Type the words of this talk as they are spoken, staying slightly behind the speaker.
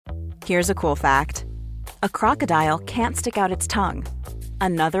Here's a cool fact. A crocodile can't stick out its tongue.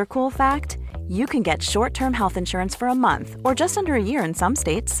 Another cool fact, you can get short-term health insurance for a month or just under a year in some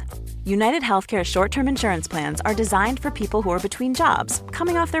states. United Healthcare short-term insurance plans are designed for people who are between jobs,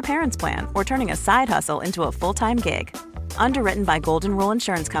 coming off their parents' plan, or turning a side hustle into a full-time gig. Underwritten by Golden Rule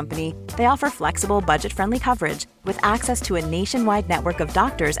Insurance Company, they offer flexible, budget-friendly coverage with access to a nationwide network of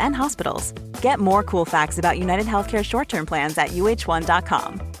doctors and hospitals. Get more cool facts about United Healthcare short-term plans at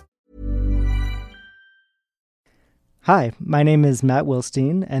uh1.com. Hi, my name is Matt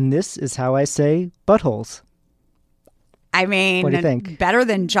Wilstein, and this is how I say buttholes. I mean, what do you think? Better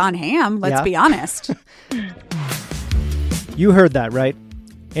than John Hamm, let's be honest. You heard that, right?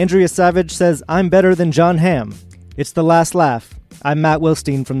 Andrea Savage says, I'm better than John Hamm. It's the last laugh. I'm Matt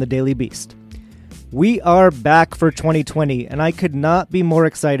Wilstein from the Daily Beast. We are back for 2020, and I could not be more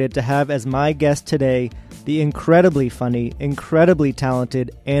excited to have as my guest today the incredibly funny, incredibly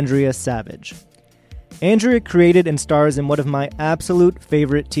talented Andrea Savage. Andrea created and stars in one of my absolute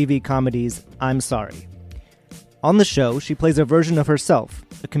favorite TV comedies, I'm Sorry. On the show, she plays a version of herself,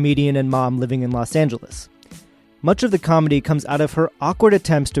 a comedian and mom living in Los Angeles. Much of the comedy comes out of her awkward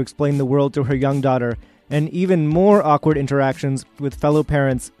attempts to explain the world to her young daughter, and even more awkward interactions with fellow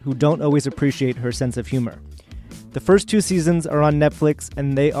parents who don't always appreciate her sense of humor. The first 2 seasons are on Netflix,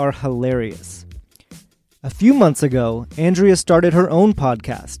 and they are hilarious. A few months ago, Andrea started her own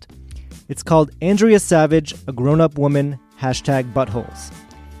podcast. It's called Andrea Savage, a Grown-Up Woman, #Buttholes.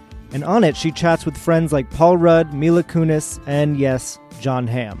 And on it, she chats with friends like Paul Rudd, Mila Kunis, and yes, John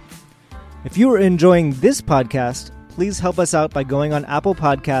Hamm. If you are enjoying this podcast, please help us out by going on Apple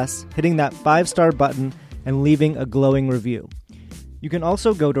Podcasts, hitting that 5-star button, and leaving a glowing review. You can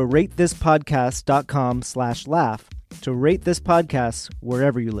also go to ratethispodcast.com/laugh to rate this podcast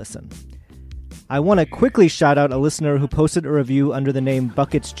wherever you listen. I want to quickly shout out a listener who posted a review under the name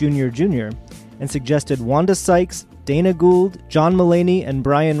Buckets Jr. Jr. and suggested Wanda Sykes, Dana Gould, John Mulaney, and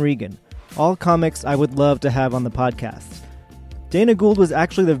Brian Regan, all comics I would love to have on the podcast. Dana Gould was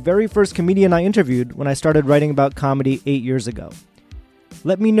actually the very first comedian I interviewed when I started writing about comedy 8 years ago.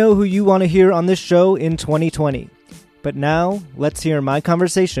 Let me know who you want to hear on this show in 2020. But now, let's hear my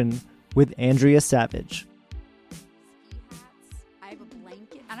conversation with Andrea Savage. I have a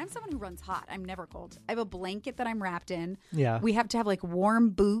blanket, and I'm someone who runs hot. I'm never cold. I have a blanket that I'm wrapped in. Yeah. We have to have like warm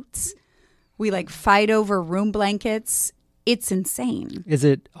boots. We like fight over room blankets. It's insane. Is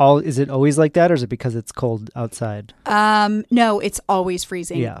it always like that, or is it because it's cold outside? No, it's always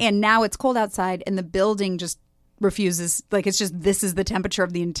freezing. Yeah. And now it's cold outside, and the building just refuses. Like, it's just, this is the temperature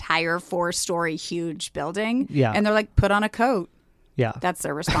of the entire 4-story huge building. Yeah. And they're like, put on a coat. Yeah. That's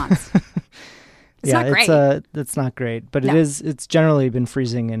their response. It's yeah, not great. It's not great, but No. it's generally been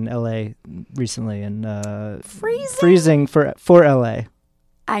freezing in LA recently, and Freezing for LA.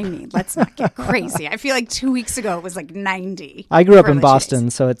 I mean, let's not get crazy. I feel like 2 weeks ago it was like 90. I grew up for in like 2 Boston,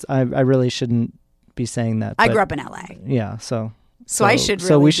 days. so I really shouldn't be saying that. I but grew up in LA. Yeah, so I should really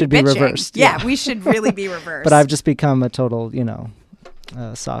so we should be bitching. reversed. Yeah, we should really be reversed. But I've just become a total,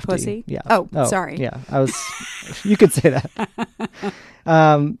 softie. Pussy? Yeah. Oh, sorry. Yeah, I was. You could say that.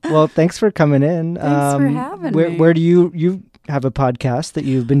 Well, thanks for coming in. Thanks for having me. Where do you have a podcast that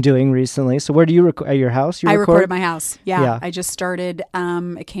you've been doing recently? So where do you at your house? I record at my house. Yeah, Yeah. I just started.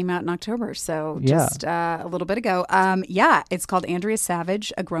 It came out in October, so just a little bit ago. It's called Andrea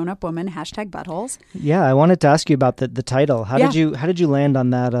Savage, a Grown-Up Woman, #Buttholes. Yeah, I wanted to ask you about the title. How Yeah. did you land on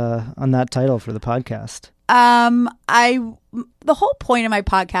that title for the podcast? The whole point of my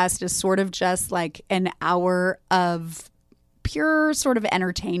podcast is sort of just like an hour of pure sort of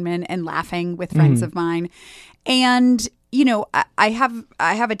entertainment and laughing with friends of mine. And, I have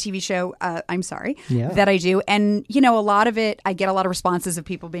a TV show, I'm Sorry, that I do. And, a lot of it, I get a lot of responses of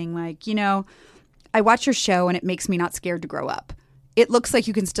people being like, I watch your show and it makes me not scared to grow up. It looks like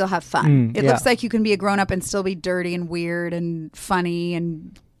you can still have fun. It looks like you can be a grown up and still be dirty and weird and funny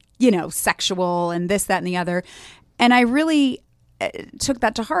and, sexual and this, that, and the other. And I really took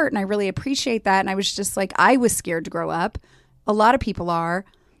that to heart, and I really appreciate that. And I was just like, I was scared to grow up. A lot of people are,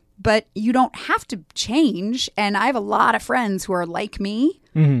 but you don't have to change. And I have a lot of friends who are like me.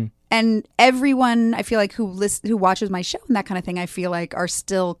 Mm-hmm. And everyone, I feel like, who watches my show and that kind of thing, I feel like are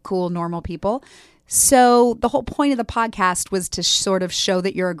still cool, normal people. So the whole point of the podcast was to sort of show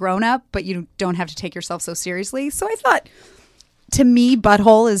that you're a grown-up, but you don't have to take yourself so seriously. So I thought, to me,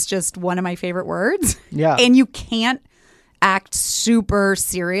 butthole is just one of my favorite words. Yeah. And you can't act super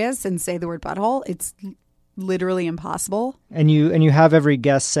serious and say the word butthole. literally impossible. And you have every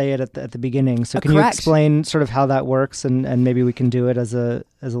guest say it at the beginning. So can Correct. you explain sort of how that works, and maybe we can do it as a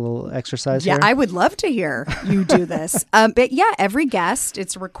little exercise Yeah, here? I would love to hear you do this. But yeah, every guest,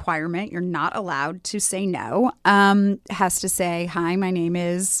 it's a requirement. You're not allowed to say no. Has to say, hi, my name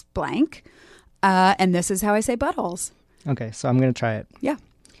is blank. And this is how I say buttholes. Okay, so I'm going to try it. Yeah.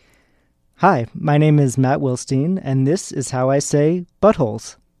 Hi, my name is Matt Wilstein, and this is how I say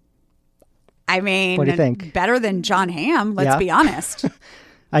buttholes. I mean, What do you think? Better than John Hamm, let's Yeah? be honest.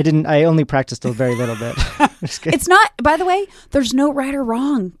 I only practiced a very little bit. Just kidding. It's not, by the way, there's no right or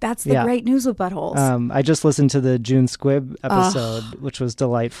wrong. That's the Yeah. great news with buttholes. I just listened to the June Squibb episode, which was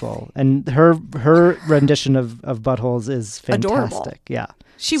delightful. And her rendition of buttholes is fantastic. Adorable. Yeah.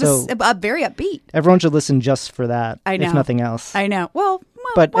 She So was very upbeat. everyone should listen just for that, I know. if nothing else. I know. Well,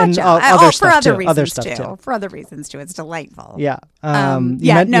 But- watch and out. other for stuff other too. reasons Other stuff too. For other reasons too. It's delightful. Yeah.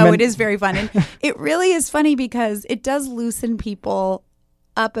 It is very fun. And it really is funny because it does loosen people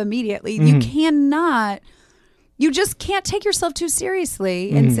up immediately. Mm-hmm. You just can't take yourself too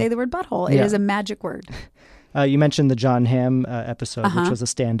seriously and say the word butthole. It Yeah. is a magic word. You mentioned the John Hamm episode, which was a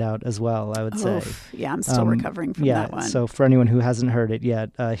standout as well, I would say. Oof. Yeah, I'm still recovering from that one. So for anyone who hasn't heard it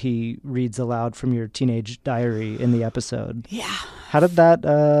yet, he reads aloud from your teenage diary in the episode. Yeah. How did that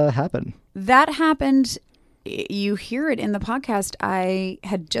happen? That happened. You hear it in the podcast. I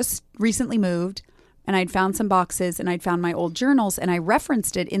had just recently moved and I'd found some boxes and I'd found my old journals and I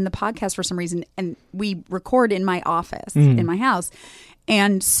referenced it in the podcast for some reason. And we record in my office in my house.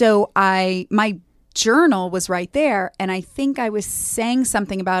 And so my journal was right there. And I think I was saying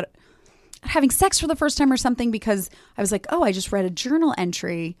something about having sex for the first time or something because I was like, oh, I just read a journal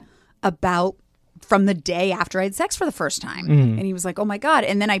entry about from the day after I had sex for the first time. And he was like, oh my God.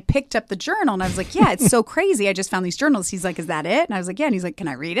 And then I picked up the journal and I was like, yeah, it's so crazy. I just found these journals. He's like, is that it? And I was like, yeah. And he's like, can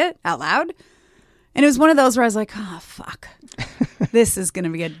I read it out loud? And it was one of those where I was like, oh, fuck. This is going to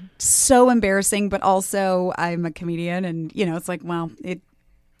be so embarrassing. But also I'm a comedian and, it's like, well,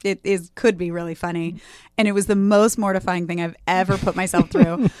 could be really funny. And it was the most mortifying thing I've ever put myself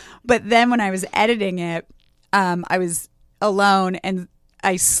through. But then when I was editing it, I was alone and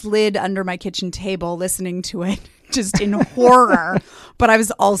I slid under my kitchen table listening to it just in horror. But I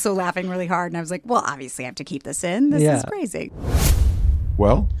was also laughing really hard. And I was like, well, obviously I have to keep this in. This is crazy.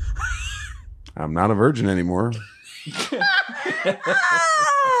 Well, I'm not a virgin anymore.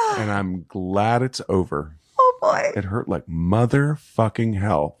 And I'm glad it's over. Oh, boy. It hurt like motherfucking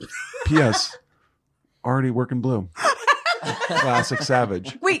hell. P.S. Already working blue. Classic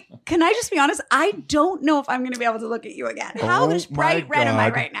Savage. Wait, can I just be honest? I don't know if I'm going to be able to look at you again. How Oh bright my red am I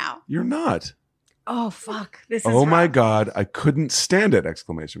God. right now? You're not. Oh, fuck. This is Oh my rough. God. I couldn't stand it!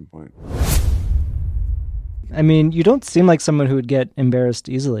 Exclamation point. I mean, you don't seem like someone who would get embarrassed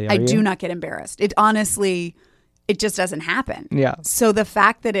easily, are I you? do not get embarrassed. It honestly, it just doesn't happen. Yeah. So the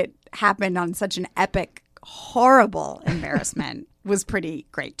fact that it happened on such an epic, horrible embarrassment was pretty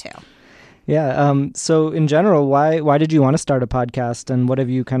great too. Yeah. So in general, why did you want to start a podcast, and what have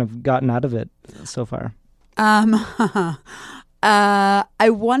you kind of gotten out of it so far? I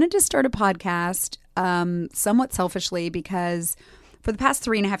wanted to start a podcast somewhat selfishly because for the past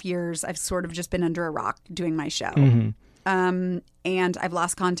 3.5 years, I've sort of just been under a rock doing my show. And I've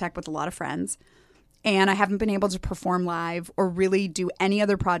lost contact with a lot of friends. And I haven't been able to perform live or really do any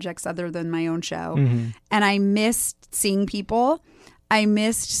other projects other than my own show. And I missed seeing people. I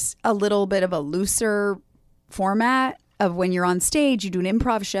missed a little bit of a looser format of when you're on stage, you do an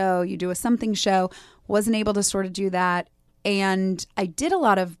improv show, you do a something show. Wasn't able to sort of do that. And I did a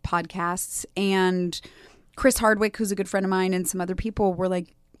lot of podcasts, and Chris Hardwick, who's a good friend of mine, and some other people were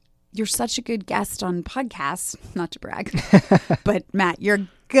like, you're such a good guest on podcasts, not to brag, but Matt, you're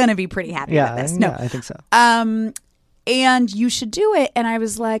going to be pretty happy with this. No, I think so. and you should do it. And I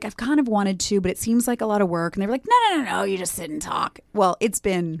was like, I've kind of wanted to, but it seems like a lot of work. And they were like, no, you just sit and talk. Well, it's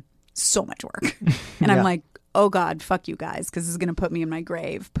been so much work. And I'm like, oh God, fuck you guys, because this is going to put me in my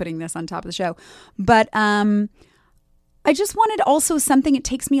grave, putting this on top of the show. But I just wanted also something, it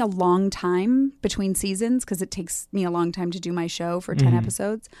takes me a long time between seasons because it takes me a long time to do my show for 10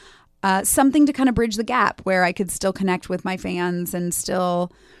 episodes. Something to kind of bridge the gap where I could still connect with my fans and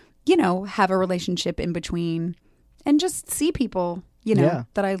still, have a relationship in between and just see people,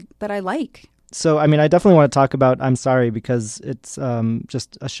 that I like. So, I mean, I definitely want to talk about I'm Sorry because it's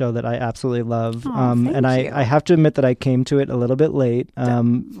just a show that I absolutely love. Thank and you. I have to admit that I came to it a little bit late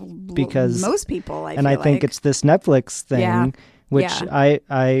because most people, I think like. it's this Netflix thing, Yeah. which Yeah.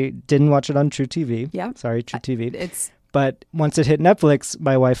 I didn't watch it on True TV. Yeah. Sorry, True TV. It's But once it hit Netflix,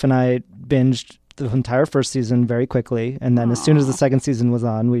 my wife and I binged the entire first season very quickly. And then as soon as the second season was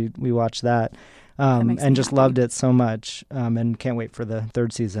on, we watched that. makes me and just happy. loved it so much, and can't wait for the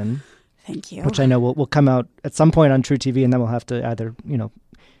third season, Thank you. which I know will come out at some point on True TV, and then we'll have to either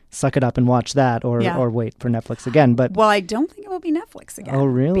suck it up and watch that, or wait for Netflix again. But well, I don't think it will be Netflix again. Oh,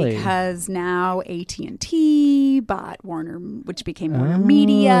 really? Because now AT&T bought Warner, which became Warner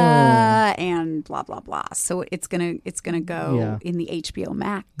Media, and blah blah blah. So it's gonna go in the HBO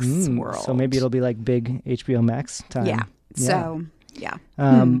Max world. So maybe it'll be like big HBO Max time. Yeah. So yeah.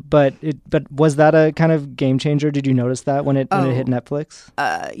 But was that a kind of game changer? Did you notice that when it hit Netflix?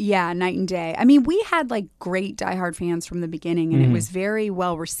 Yeah, night and day. I mean, we had like great diehard fans from the beginning, and it was very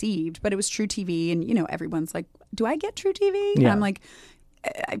well received. But it was True TV, and everyone's like, "Do I get True TV?" And I'm like,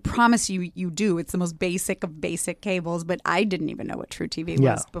 "I promise you, you do. It's the most basic of basic cables." But I didn't even know what True TV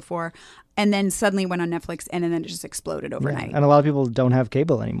was before, and then suddenly went on Netflix, and then it just exploded overnight. Yeah. And a lot of people don't have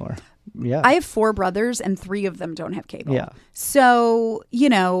cable anymore. Yeah, I have 4 brothers, and 3 of them don't have cable. Yeah. So,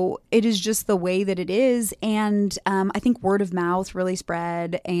 it is just the way that it is. And I think word of mouth really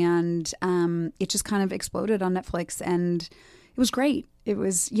spread, and it just kind of exploded on Netflix. And it was great. It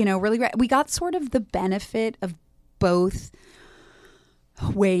was, really great. We got sort of the benefit of both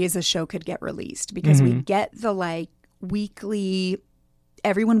ways a show could get released, because we get the weekly,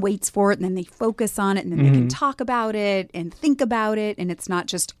 everyone waits for it, and then they focus on it, and then they can talk about it and think about it, and it's not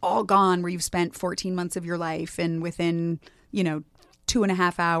just all gone where you've spent 14 months of your life, and within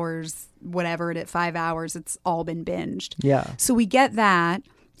 2.5 hours, whatever it is, 5 hours, it's all been binged. Yeah. So we get that,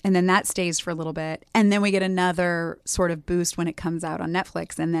 and then that stays for a little bit, and then we get another sort of boost when it comes out on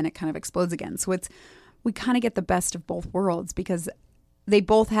Netflix, and then it kind of explodes again. So we kind of get the best of both worlds, because they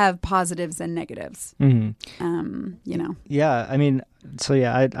both have positives and negatives. Yeah, I mean, so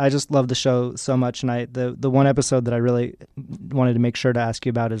yeah, I just love the show so much, and the one episode that I really wanted to make sure to ask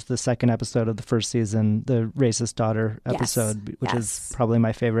you about is the second episode of the first season, the racist daughter episode, which is probably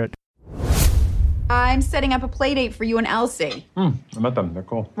my favorite. I'm setting up a play date for you and Elsie. I met them. They're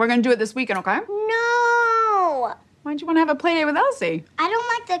cool. We're going to do it this weekend, okay? No! Why'd you want to have a play date with Elsie? I don't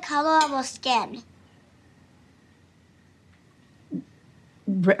like the color of her skin.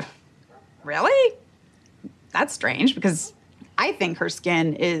 Really? That's strange, because I think her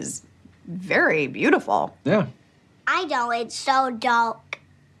skin is very beautiful. Yeah. I don't. It's so dark.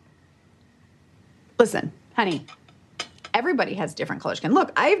 Listen, honey, everybody has different color skin.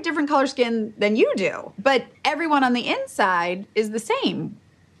 Look, I have different color skin than you do, but everyone on the inside is the same.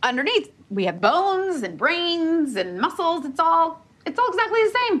 Underneath, we have bones and brains and muscles. It's all exactly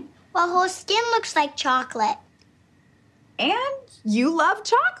the same. Well, her skin looks like chocolate. And you love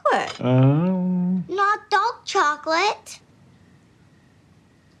chocolate. Not dark chocolate.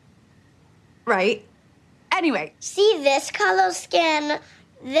 Right. Anyway. See this color skin?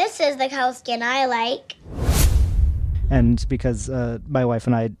 This is the color skin I like. And because my wife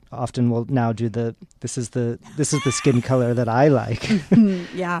and I often will now do this is the skin color that I like.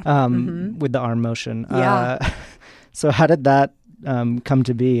 Yeah. With the arm motion. Yeah. So how did that come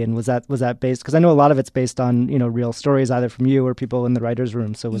to be, and was that based, because I know a lot of it's based on real stories, either from you or people in the writer's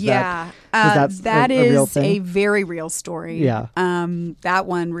room, so was that a real thing? A very real story. Yeah. That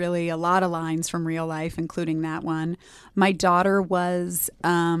one, really a lot of lines from real life, including that one. My daughter was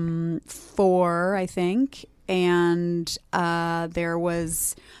 4, I think, and there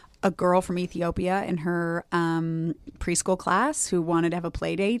was a girl from Ethiopia in her preschool class who wanted to have a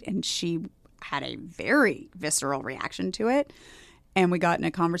play date, and she had a very visceral reaction to it. And we got in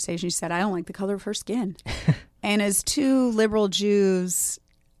a conversation. She said, "I don't like the color of her skin." And as 2 liberal Jews,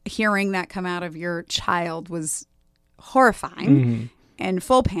 hearing that come out of your child was horrifying and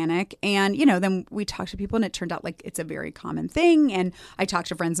full panic. And, then we talked to people, and it turned out like it's a very common thing. And I talked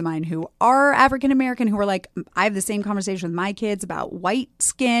to friends of mine who are African-American who were like, I have the same conversation with my kids about white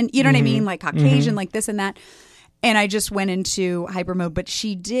skin, you know what I mean? Like Caucasian, like this and that. And I just went into hyper mode. But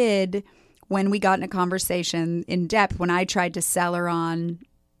she did, when we got in a conversation in depth, when I tried to sell her on,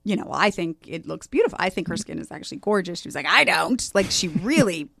 well, I think it looks beautiful. I think her skin is actually gorgeous. She was like, I don't. Like, she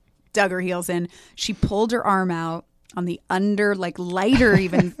really dug her heels in. She pulled her arm out on the under, like lighter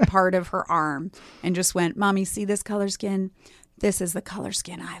even part of her arm, and just went, "Mommy, see this color skin? This is the color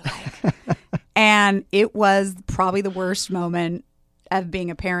skin I like." And it was probably the worst moment of being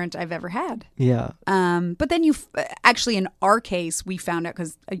a parent I've ever had. Yeah. But then actually, in our case, we found out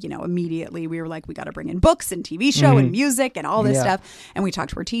because, immediately we were like, we got to bring in books and TV show and music and all this stuff. And we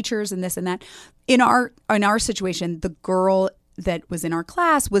talked to our teachers and this and that. In our situation, the girl that was in our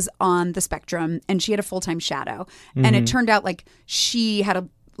class was on the spectrum, and she had a full-time shadow. And it turned out like she had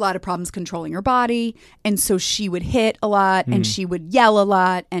lot of problems controlling her body. And so she would hit a lot and she would yell a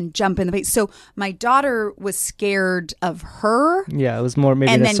lot and jump in the face. So my daughter was scared of her. Yeah, it was more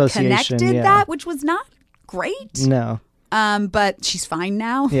maybe and an then association. connected that, which was not great. No. But she's fine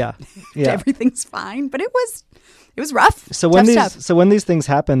now. Yeah. Yeah. Everything's fine. But it was rough. So when Tough these stuff. things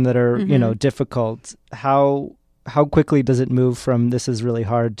happen that are, difficult, how quickly does it move from this is really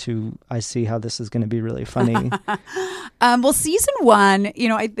hard to I see how this is going to be really funny? Well, season 1,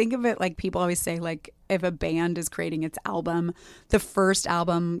 I think of it like people always say, like, if a band is creating its album, the first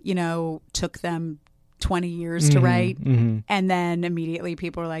album, took them 20 years to write. And then immediately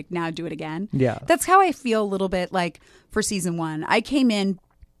people are like, now do it again. Yeah. That's how I feel a little bit like for season 1. I came in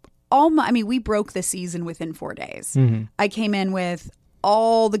we broke the season within 4 days. I came in with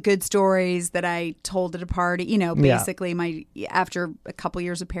all the good stories that I told at a party, basically after a couple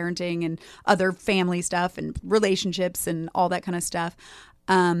years of parenting and other family stuff and relationships and all that kind of stuff.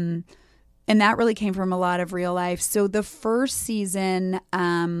 And that really came from a lot of real life. So the first season,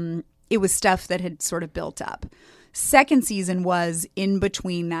 it was stuff that had sort of built up. Second season was in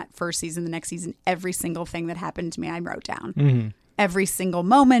between that first season, the next season, every single thing that happened to me, I wrote down. Every single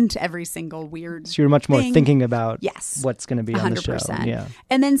moment, every single weird So you're much more thing. thinking about Yes. what's going to be on the show. 100%. Yeah.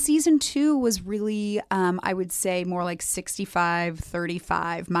 And then season 2 was really, I would say, more like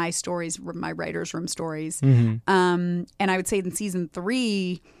 65-35, my stories, my writer's room stories. And I would say in season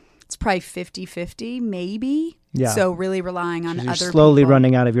 3, it's probably 50-50, maybe. Yeah. So really relying on You're other slowly people.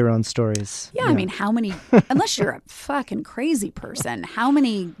 running out of your own stories. Yeah, I mean, how many, unless you're a fucking crazy person, how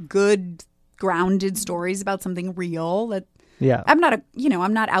many good, grounded stories about something real that Yeah. I'm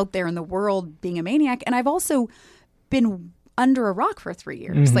not out there in the world being a maniac. And I've also been under a rock for 3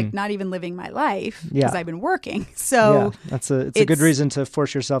 years, like not even living my life because I've been working. So it's a good reason to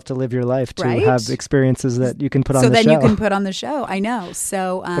force yourself to live your life, to Right? have experiences that you can put on the show. So then you can put on the show. I know.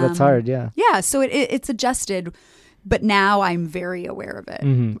 So, but it's hard. Yeah. Yeah. So it's adjusted, but now I'm very aware of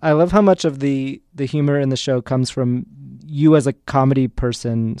it. I love how much of the humor in the show comes from you as a comedy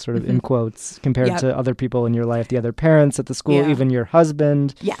person, sort of in quotes, compared to other people in your life, the other parents at the school, even your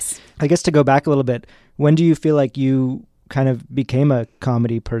husband. Yes. I guess to go back a little bit, when do you feel like you kind of became a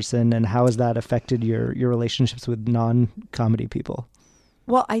comedy person, and how has that affected your relationships with non-comedy people?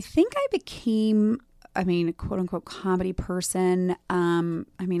 Well, I think I became, a quote unquote comedy person. A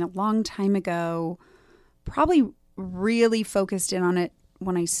long time ago, probably really focused in on it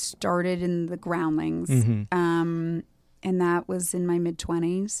when I started in the Groundlings. And that was in my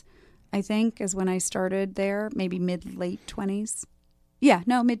mid-20s, I think, is when I started there, maybe mid-late 20s. Yeah,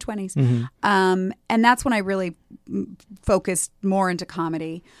 no, mid-20s. And that's when I really focused more into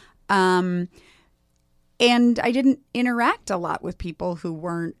comedy. And I didn't interact a lot with people who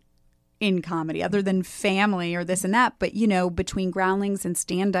weren't in comedy other than family or this and that. But, between Groundlings and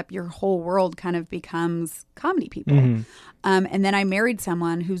stand-up, your whole world kind of becomes comedy people. And then I married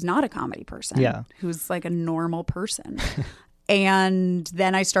someone who's not a comedy person, who's like a normal person. And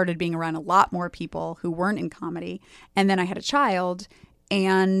then I started being around a lot more people who weren't in comedy. And then I had a child,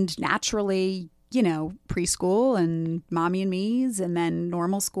 and naturally, preschool and mommy and me's and then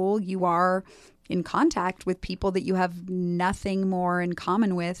normal school, you are in contact with people that you have nothing more in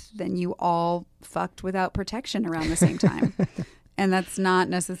common with than you all fucked without protection around the same time. And that's not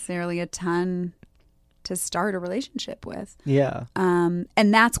necessarily a ton to start a relationship with. Yeah. And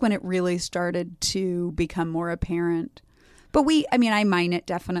that's when it really started to become more apparent. But I mine it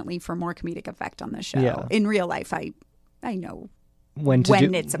definitely for more comedic effect on the show. Yeah. In real life, I know when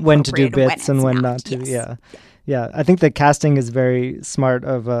it's when to do appropriate bits and and when it's not to. Yeah. I think the casting is very smart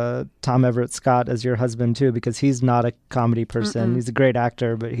of Tom Everett Scott as your husband too, because he's not a comedy person. He's a great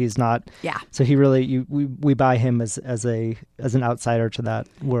actor, but he's not. Yeah. So he really we buy him as an outsider to that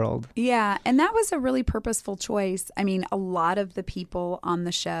world. Yeah, and that was a really purposeful choice. A lot of the people on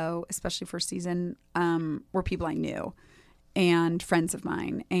the show, especially first season, were people I knew and friends of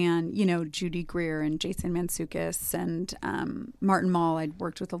mine. And, Judy Greer and Jason Mantzoukas and Martin Mull, I'd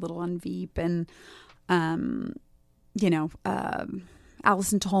worked with a little on Veep, and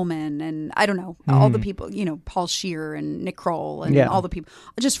Allison Tolman, and I don't know, all the people, Paul Scheer and Nick Kroll and all the people,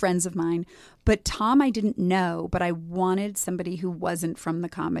 just friends of mine. But Tom, I didn't know, but I wanted somebody who wasn't from the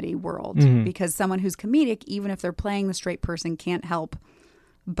comedy world, because someone who's comedic, even if they're playing the straight person, can't help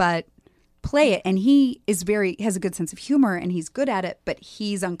but play it. And he has a good sense of humor, and he's good at it, but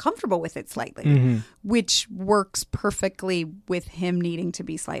he's uncomfortable with it slightly, which works perfectly with him needing to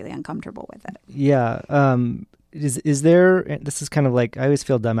be slightly uncomfortable with it. Yeah. Is there, this is kind of like, I always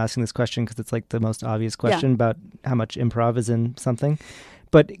feel dumb asking this question because it's like the most obvious question about how much improv is in something.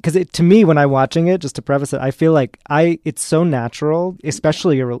 but because to me, when I'm watching it, just to preface it, I feel like it's so natural,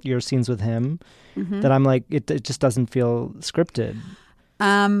 especially your scenes with him, that I'm like, it just doesn't feel scripted.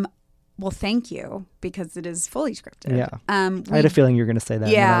 Well, thank you, because it is fully scripted. Yeah. I had a feeling you were going to say that.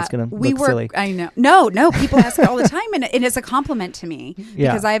 Yeah. And I was going to look silly. I know. No. People ask it all the time, and it is a compliment to me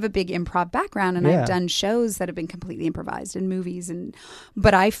because I have a big improv background, and I've done shows that have been completely improvised in movies,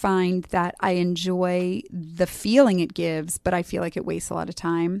 but I find that I enjoy the feeling it gives, but I feel like it wastes a lot of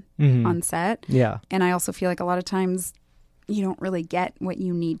time on set. Yeah. And I also feel like a lot of times you don't really get what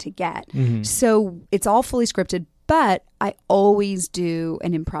you need to get. So it's all fully scripted. But I always do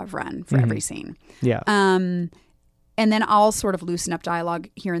an improv run for every scene. Yeah. And then I'll sort of loosen up dialogue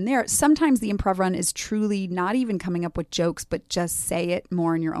here and there. Sometimes the improv run is truly not even coming up with jokes, but just say it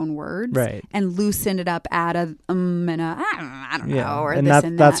more in your own words. Right. And loosen it up, add a and a I don't know, or and this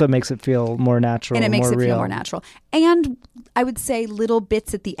and that. That's what makes it feel more natural. And it makes it real. feel more natural. And I would say little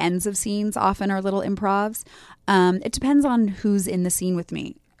bits at the ends of scenes often are little improvs. It depends on who's in the scene with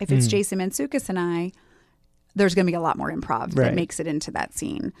me. If it's Jason Mantzoukas and I, there's going to be a lot more improv that makes it into that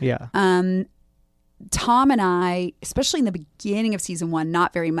scene. Yeah. Tom and I, especially in the beginning of season 1,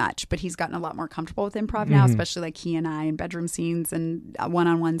 not very much, but he's gotten a lot more comfortable with improv now, especially like he and I in bedroom scenes and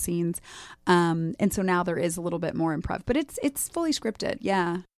one-on-one scenes. And so now there is a little bit more improv, but it's fully scripted.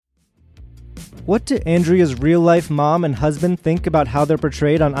 Yeah. What do Andrea's real-life mom and husband think about how they're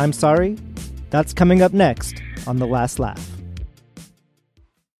portrayed on I'm Sorry? That's coming up next on The Last Laugh.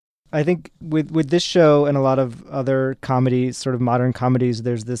 I think with this show and a lot of other comedies, sort of modern comedies,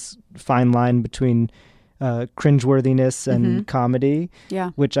 there's this fine line between cringeworthiness and comedy,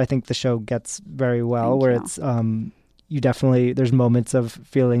 which I think the show gets very well, it's you definitely, there's moments of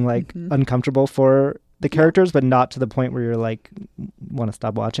feeling like uncomfortable for the characters, but not to the point where you're like, want to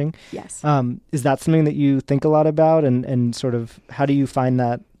stop watching. Yes. Is that something that you think a lot about, and sort of how do you find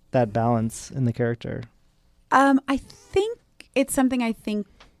that balance in the character? I think it's something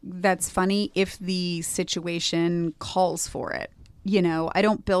that's funny if the situation calls for it. You know, I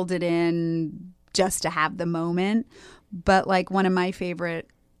don't build it in just to have the moment, but like one of my favorite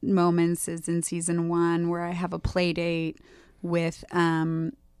moments is in season 1 where I have a play date with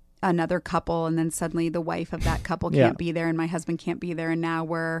another couple, and then suddenly the wife of that couple can't be there and my husband can't be there, and now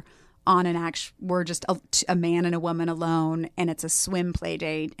we're on we're just a man and a woman alone, and it's a swim play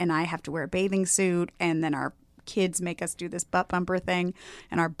date, and I have to wear a bathing suit, and then our kids make us do this butt bumper thing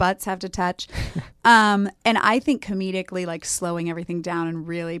and our butts have to touch. And I think comedically, like slowing everything down and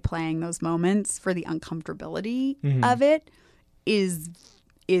really playing those moments for the uncomfortability of it is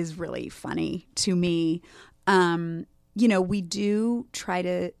really funny to me. You know, we don't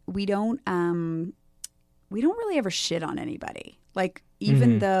really ever shit on anybody. Like,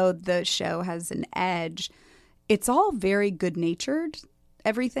 even though the show has an edge, it's all very good natured.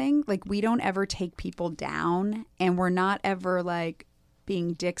 Everything, like, we don't ever take people down, and we're not ever like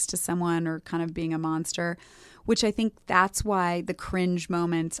being dicks to someone or kind of being a monster, which I think that's why the cringe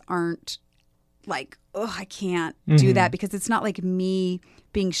moments aren't like, oh, I can't do that, because it's not like me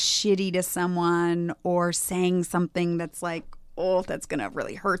being shitty to someone or saying something that's like, oh, that's gonna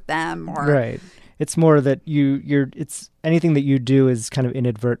really hurt them, or right. It's more that it's anything that you do is kind of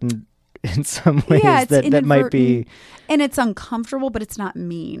inadvertent in some ways, that might be, and it's uncomfortable, but it's not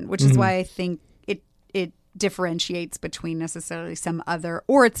mean, which is why I think it differentiates between necessarily some other,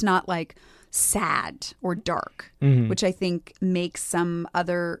 or it's not like sad or dark, which I think makes some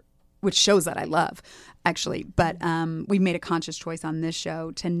other, which shows that I love actually, but we made a conscious choice on this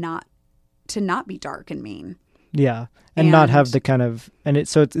show to not be dark and mean. Yeah. And not have the kind of, and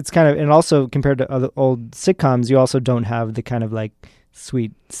it's kind of, and also compared to other old sitcoms, you also don't have the kind of like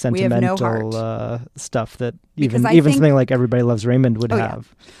sweet sentimental stuff that even something like Everybody Loves Raymond would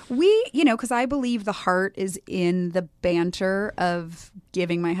have. Yeah. Because I believe the heart is in the banter of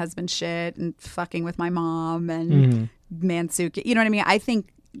giving my husband shit and fucking with my mom and Mansuki. You know what I mean? I think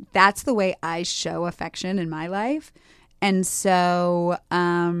that's the way I show affection in my life. And so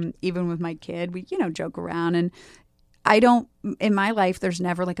even with my kid, we, joke around, and in my life, there's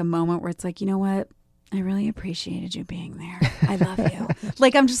never like a moment where it's like, you know what? I really appreciated you being there. I love you.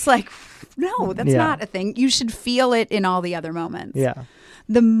 Like, I'm just like, no, that's not a thing. You should feel it in all the other moments. Yeah.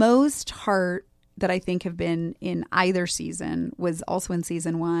 The most heart that I think have been in either season was also in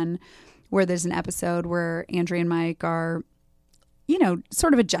season 1, where there's an episode where Andrea and Mike are,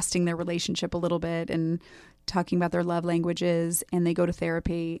 sort of adjusting their relationship a little bit and talking about their love languages, and they go to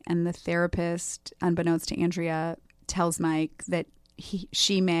therapy, and the therapist, unbeknownst to Andrea, tells Mike that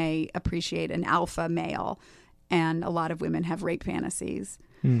she may appreciate an alpha male, and a lot of women have rape fantasies.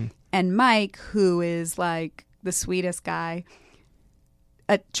 And Mike, who is like the sweetest guy,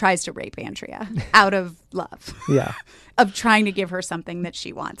 tries to rape Andrea out of love. Yeah. Of trying to give her something that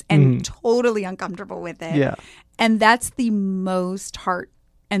she wants and totally uncomfortable with it. Yeah. And that's the most heart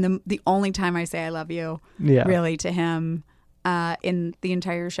and the only time I say I love you really to him in the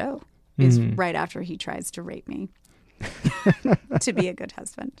entire show is right after he tries to rape me to be a good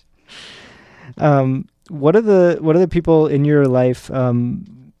husband. What are the people in your life,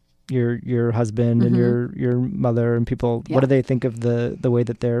 your husband and your mother and people, what do they think of the way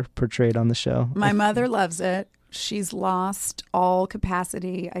that they're portrayed on the show? My mother loves it. She's lost all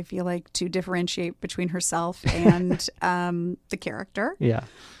capacity, I feel like, to differentiate between herself and the character. Yeah.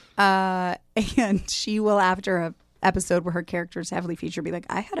 And she will, after a episode where her character is heavily featured, be like,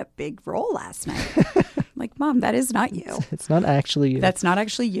 I had a big role last night. I'm like, Mom, that is not you. It's not actually you. That's not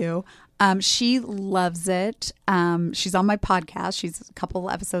actually you. She loves it. She's on my podcast. She's a couple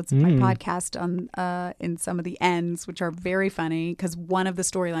episodes of my podcast on in some of the ends, which are very funny because one of the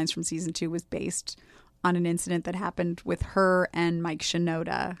storylines from season 2 was based on an incident that happened with her and Mike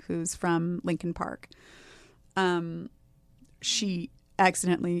Shinoda, who's from Lincoln Park. She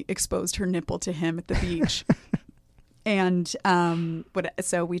accidentally exposed her nipple to him at the beach. And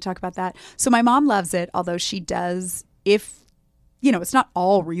so we talk about that. So my mom loves it, although she does, it's not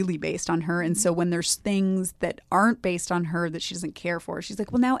all really based on her. And so when there's things that aren't based on her that she doesn't care for, she's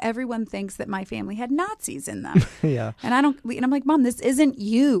like, well, now everyone thinks that my family had Nazis in them. Yeah. And I'm like, Mom, this isn't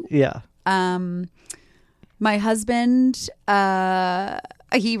you. Yeah. My husband,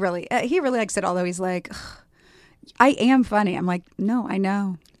 he really likes it, although he's like, I am funny. I'm like, no, I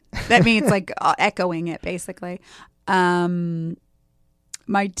know. That means like echoing it, basically. My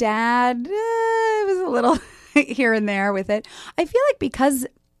dad was a little here and there with it. I feel like because,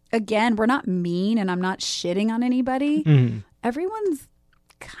 again, we're not mean and I'm not shitting on anybody, everyone's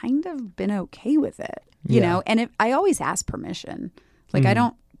kind of been okay with it, you know? And I always ask permission. Like,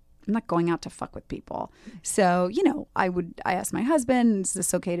 I'm not going out to fuck with people. So, I ask my husband, is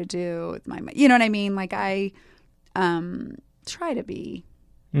this okay to do with my, you know what I mean? Like I try to be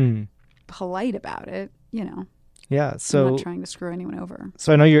polite about it, Yeah. So I'm not trying to screw anyone over.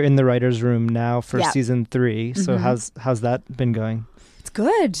 So I know you're in the writer's room now for season 3. So how's that been going? It's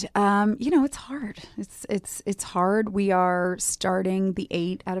good. It's hard. It's hard. We are starting the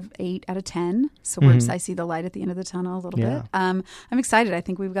 8 out of 10. So I see the light at the end of the tunnel a little bit. I'm excited. I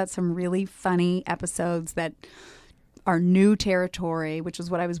think we've got some really funny episodes that are new territory, which is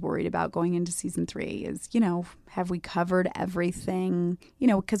what I was worried about going into season 3 is, have we covered everything?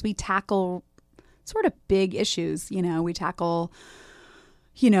 Because we tackle sort of big issues. We tackle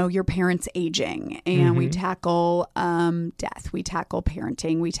your parents aging, and we tackle death, we tackle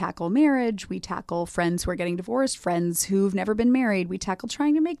parenting, we tackle marriage, we tackle friends who are getting divorced, friends who've never been married, we tackle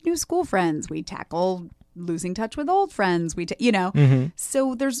trying to make new school friends, we tackle losing touch with old friends,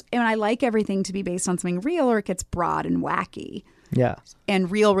 so and I like everything to be based on something real, or it gets broad and wacky. Yeah.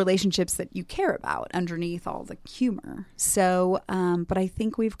 And real relationships that you care about underneath all the humor. So, but I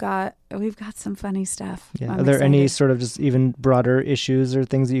think we've got some funny stuff. Yeah. Are there any sort of just even broader issues or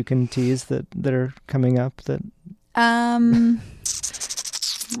things that you can tease that are coming up that? I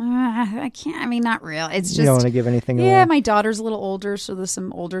can't. I mean, not real. It's just you don't want to give anything away. Yeah, my daughter's a little older, so there's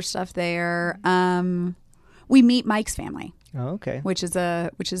some older stuff there. We meet Mike's family. Oh, okay. Which is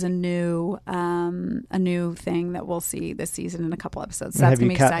a new thing that we'll see this season in a couple episodes. So that's gonna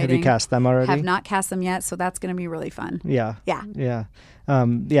be exciting. Have you cast them already? Have not cast them yet, so that's gonna be really fun. Yeah. Yeah. Yeah.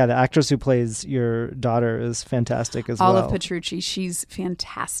 The actress who plays your daughter is fantastic as well. Olive Petrucci, she's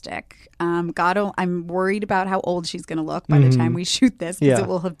fantastic. I'm worried about how old she's gonna look by the time we shoot this, because it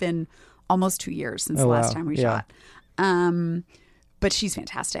will have been almost 2 years since the last time we shot. But she's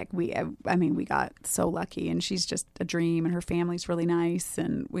fantastic. We got so lucky, and she's just a dream, and her family's really nice,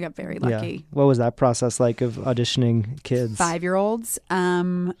 and we got very lucky. Yeah. What was that process like of auditioning kids? 5-year-olds.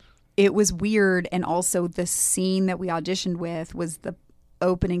 It was weird, and also the scene that we auditioned with was the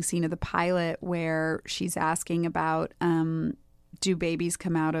opening scene of the pilot where she's asking about how do babies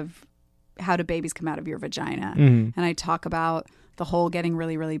come out of your vagina? And I talk about the hole getting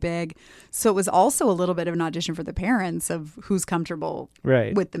really, really big. So it was also a little bit of an audition for the parents of who's comfortable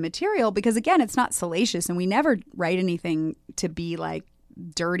with the material, because again, it's not salacious, and we never write anything to be like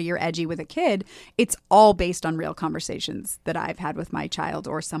dirty or edgy with a kid. It's all based on real conversations that I've had with my child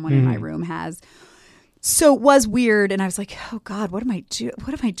or someone in my room has. So it was weird, and I was like, oh God, what am I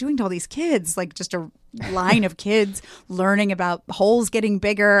doing to all these kids? Like just a line of kids learning about holes getting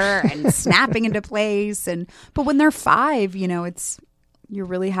bigger and snapping into place. But when they're 5, you're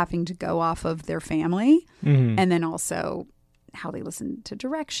really having to go off of their family and then also how they listen to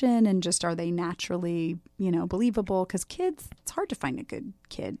direction and just are they naturally, believable? Because kids, it's hard to find a good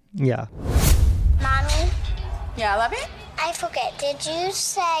kid. Yeah. Mommy, Yeah, I love it. I forget. Did you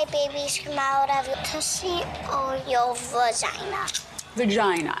say babies come out of your tussie or your vagina?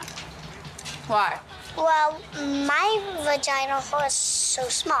 Vagina. Why? Well, my vagina hole is so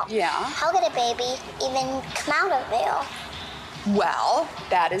small. Yeah. How could a baby even come out of there? Well,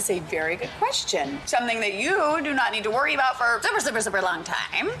 that is a very good question. Something that you do not need to worry about for a super long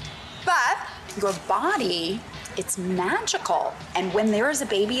time. But your body, it's magical. And when there is a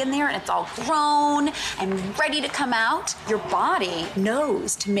baby in there and it's all grown and ready to come out, your body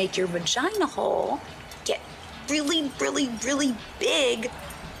knows to make your vagina hole get really, really, really big.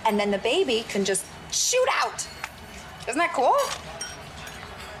 And then the baby can just shoot out. Isn't that cool?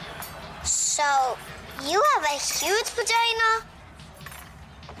 So, you have a huge vagina?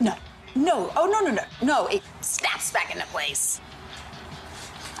 No. Oh, no. No, it snaps back into place.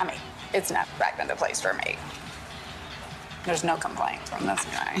 I mean, it snapped back into place for me. There's no complaints from this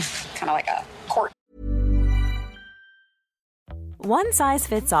guy. Kind of like a court. One size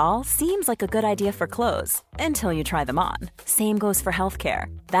fits all seems like a good idea for clothes until you try them on. Same goes for healthcare.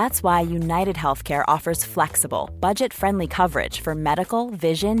 That's why United Healthcare offers flexible, budget-friendly coverage for medical,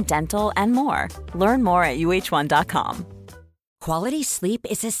 vision, dental, and more. Learn more at uh1.com. Quality sleep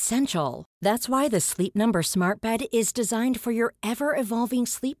is essential. That's why the Sleep Number Smart Bed is designed for your ever-evolving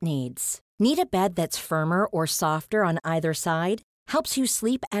sleep needs. Need a bed that's firmer or softer on either side? Helps you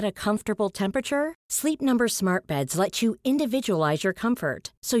sleep at a comfortable temperature? Sleep Number Smart Beds let you individualize your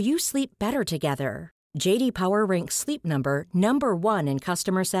comfort, so you sleep better together. J.D. Power ranks Sleep Number number 1 in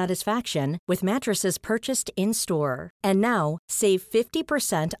customer satisfaction with mattresses purchased in-store. And now, save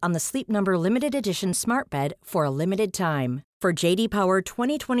 50% on the Sleep Number Limited Edition Smart Bed for a limited time. For J.D. Power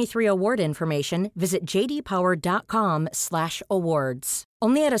 2023 award information, visit jdpower.com/awards.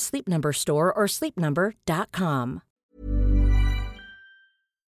 Only at a Sleep Number store or sleepnumber.com.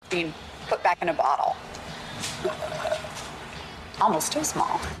 Being put back in a bottle. Almost too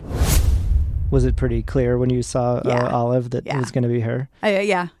small. Was it pretty clear when you saw Yeah. Olive that it was going to be her?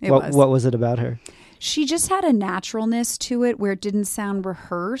 Yeah, it what, was. What was it about her? She just had a naturalness to it where it didn't sound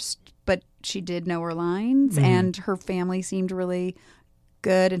rehearsed, but she did know her lines, and her family seemed really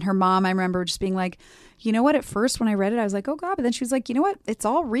good. And her mom, I remember just being like, you know what? At first, when I read it, I was like, oh God. But then she was like, you know what? It's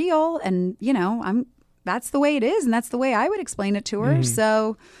all real, and that's the way it is, and that's the way I would explain it to her.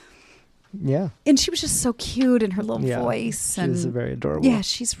 So, yeah. And she was just so cute in her little voice. She's very adorable. Yeah,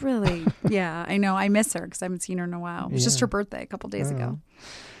 she's really. Yeah, I know. I miss her because I haven't seen her in a while. It was just her birthday a couple days ago.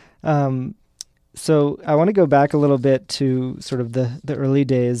 So I want to go back a little bit to sort of the early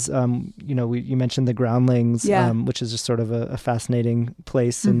days. You mentioned the Groundlings, which is just sort of a fascinating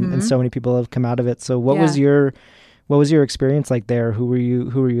place, and so many people have come out of it. So what was your experience like there? Who were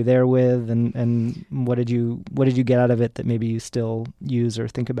you there with, and what did you get out of it that maybe you still use or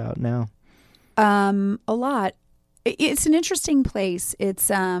think about now? A lot. It's an interesting place. It's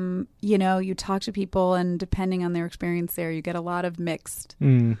you talk to people, and depending on their experience there, you get a lot of mixed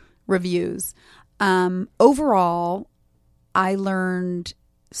reviews. Overall, I learned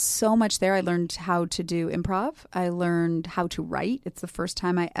so much there. I learned how to do improv. I learned how to write. It's the first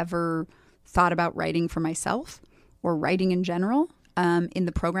time I ever thought about writing for myself or writing in general. In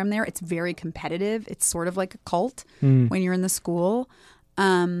the program there, it's very competitive. It's sort of like a cult when you're in the school.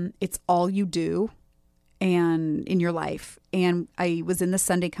 It's all you do and in your life. And I was in the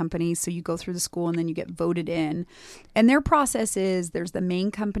Sunday company, so you go through the school and then you get voted in. And their process is there's the main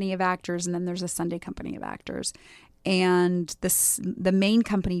company of actors and then there's a Sunday company of actors. And the main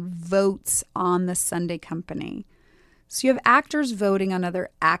company votes on the Sunday company. So you have actors voting on other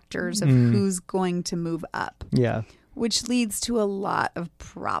actors of who's going to move up. Yeah. Which leads to a lot of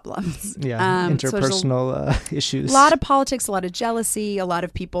problems. Yeah, interpersonal issues. A lot of politics, a lot of jealousy, a lot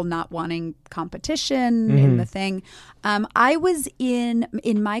of people not wanting competition in the thing. I was in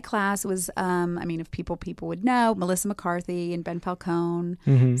my class was, if people would know, Melissa McCarthy and Ben Falcone,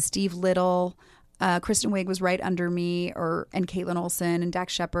 Steve Little, Kristen Wiig was right under me, and Caitlin Olsen and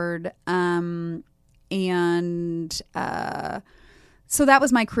Dax Shepard, so that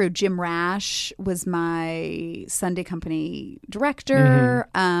was my crew. Jim Rash was my Sunday company director.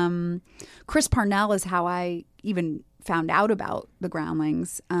 Chris Parnell is how I even found out about the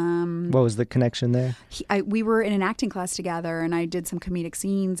Groundlings. What was the connection there? We were in an acting class together, and I did some comedic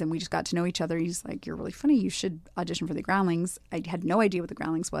scenes, and we just got to know each other. He's like, "You're really funny. You should audition for the Groundlings." I had no idea what the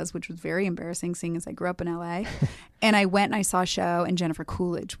Groundlings was, which was very embarrassing, seeing as I grew up in LA. And I went and I saw a show, and Jennifer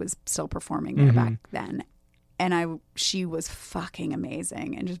Coolidge was still performing there back then. And she was fucking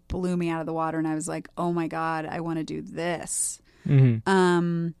amazing and just blew me out of the water. And I was like, oh my God, I want to do this.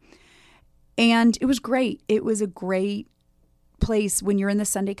 Mm-hmm. And it was great. It was a great place. When you're in the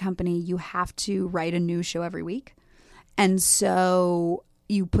Sunday company, you have to write a new show every week. And so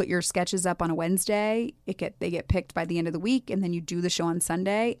you put your sketches up on a Wednesday. They get picked by the end of the week, and then you do the show on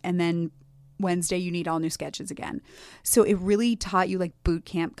Sunday, and then Wednesday you need all new sketches again. So it really taught you like boot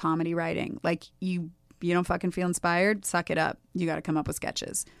camp comedy writing. Like you don't fucking feel inspired, suck it up. You got to come up with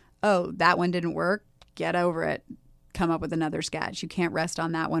sketches. Oh, that one didn't work. Get over it. Come up with another sketch. You can't rest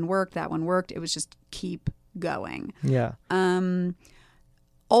on that one worked. That one worked. It was just keep going. Yeah.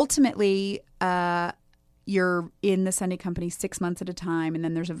 Ultimately, you're in the Sunday company 6 months at a time, and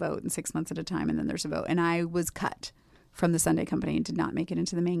then there's a vote, and 6 months at a time, and then there's a vote. And I was cut from the Sunday company and did not make it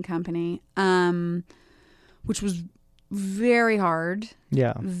into the main company, which was very hard.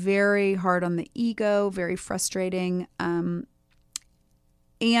 Yeah. Very hard on the ego, very frustrating. And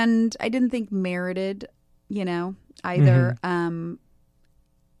I didn't think merited, either. Mm-hmm.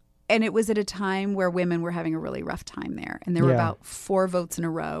 And it was at a time where women were having a really rough time there. And there were about 4 votes in a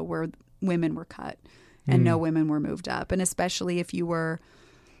row where women were cut and no women were moved up. And especially if you were,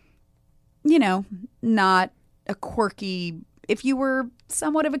 not a quirky, if you were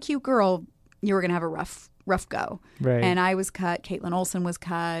somewhat of a cute girl, you were going to have a rough go. Right. And I was cut. Caitlin Olsen was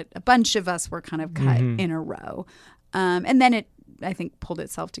cut. A bunch of us were kind of cut in a row. And then it, I think, pulled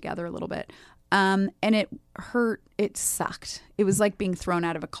itself together a little bit. And it hurt. It sucked. It was like being thrown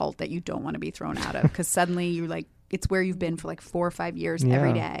out of a cult that you don't want to be thrown out of, because suddenly you're like, it's where you've been for like 4 or 5 years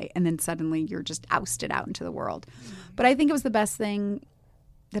every day. And then suddenly you're just ousted out into the world. But I think it was the best thing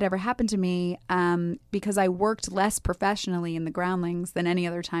that ever happened to me, because I worked less professionally in the Groundlings than any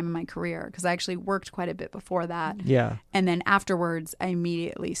other time in my career, because I actually worked quite a bit before that. Yeah. And then afterwards, I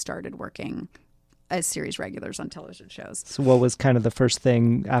immediately started working as series regulars on television shows. So what was kind of the first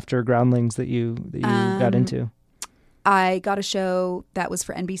thing after Groundlings that you got into? I got a show that was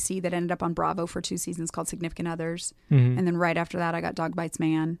for NBC that ended up on Bravo for 2 seasons called Significant Others. Mm-hmm. And then right after that, I got Dog Bites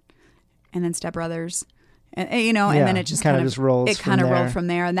Man, and then Step Brothers. And then it just kind of rolled. It kind of rolled from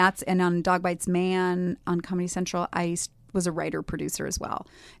there. And on Dog Bites Man on Comedy Central, I was a writer producer as well.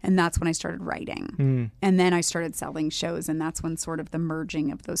 And that's when I started writing. And then I started selling shows, and that's when sort of the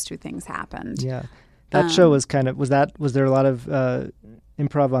merging of those two things happened. Yeah. That show was kind of, was there a lot of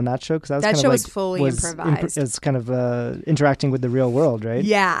improv on that show? Because that show was fully improvised. It's kind of interacting with the real world, right?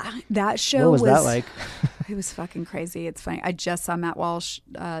 Yeah. That show what was that like? It was fucking crazy. It's funny. I just saw Matt Walsh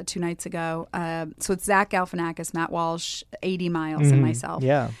 2 nights ago. So it's Zach Galifianakis, Matt Walsh, 80 Miles, and myself.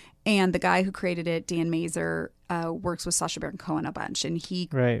 Yeah. And the guy who created it, Dan Mazer, works with Sacha Baron Cohen a bunch. And he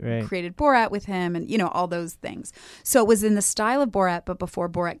created Borat with him and, all those things. So it was in the style of Borat, but before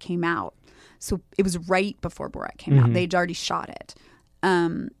Borat came out. So it was right before Borat came out. They'd already shot it.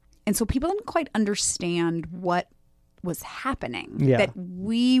 And so people didn't quite understand what was happening. Yeah. That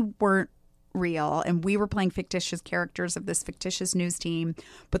we weren't real, and we were playing fictitious characters of this fictitious news team,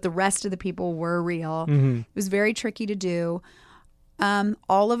 but the rest of the people were real. It was very tricky to do.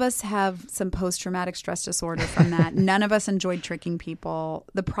 All of us have some post-traumatic stress disorder from that. None of us enjoyed tricking people.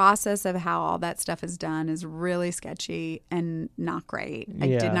 The process of how all that stuff is done is really sketchy and not great. I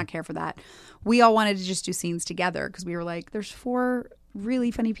did not care for that. We all wanted to just do scenes together because we were like, there's 4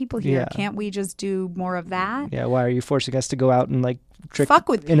 really funny people here. Yeah. Can't we just do more of that? Yeah. Why are you forcing us to go out and like trick fuck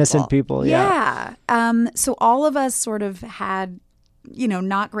with innocent people? Yeah. So all of us sort of had,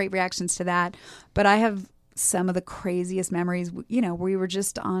 not great reactions to that. But I have some of the craziest memories. We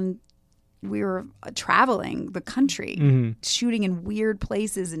were traveling the country, shooting in weird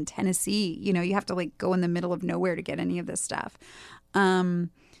places in Tennessee. You have to like go in the middle of nowhere to get any of this stuff.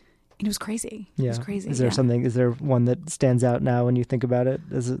 And it was crazy. Yeah. It was crazy. Is there one that stands out now when you think about it?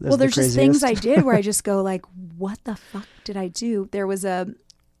 As well, there's just things I did where I just go like, what the fuck did I do? There was a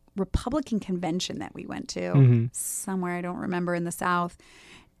Republican convention that we went to somewhere, I don't remember, in the South.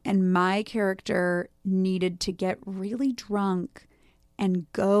 And my character needed to get really drunk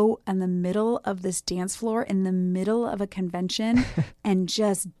and go in the middle of this dance floor in the middle of a convention and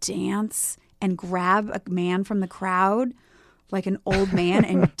just dance and grab a man from the crowd, like an old man,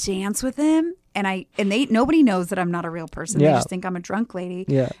 and dance with him. And nobody knows that I'm not a real person. Yeah. They just think I'm a drunk lady.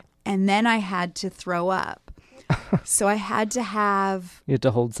 Yeah. And then I had to throw up. So I had to have... You had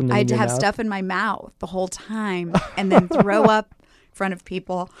to hold something I had in to your have mouth. stuff in my mouth the whole time and then throw up in front of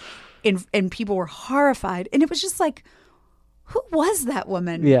people. And people were horrified. And it was just like, who was that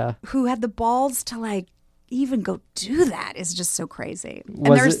woman? Yeah. Who had the balls to like even go do that is just so crazy.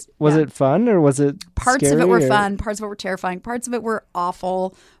 Was it fun or was it parts scary, of it were or? fun, parts of it were terrifying, parts of it were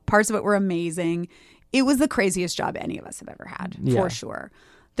awful, parts of it were amazing. It was the craziest job any of us have ever had, for sure.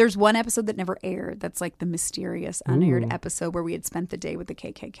 There's one episode that never aired. That's like the mysterious unaired Ooh. episode where we had spent the day with the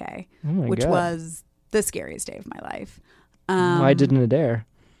KKK, Oh my which God. was the scariest day of my life. Why didn't it air?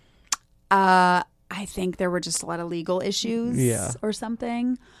 I think there were just a lot of legal issues or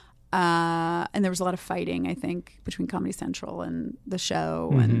something. And there was a lot of fighting, I think, between Comedy Central and the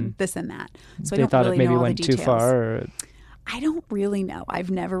show and this and that. So They I don't thought really it maybe know all went the too details. far. Or... I don't really know. I've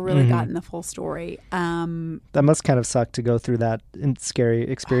never really gotten the full story. That must kind of suck to go through that scary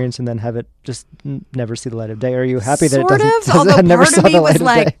experience and then have it just never see the light of day. Are you happy that it Sort doesn't? of, although never part saw of me the light was of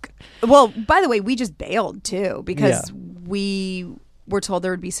like, day? well, by the way, we just bailed too because we were told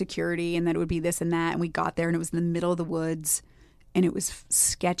there would be security and that it would be this and that. And we got there and it was in the middle of the woods and it was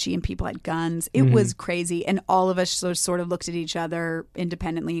sketchy and people had guns. It was crazy. And all of us sort of looked at each other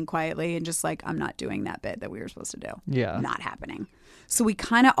independently and quietly and just like, I'm not doing that bit that we were supposed to do. Yeah. Not happening. So we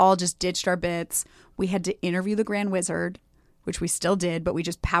kind of all just ditched our bits. We had to interview the Grand Wizard, which we still did, but we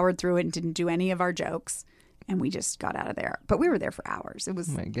just powered through it and didn't do any of our jokes. And we just got out of there. But we were there for hours. It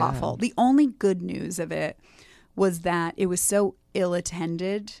was awful. The only good news of it was that it was so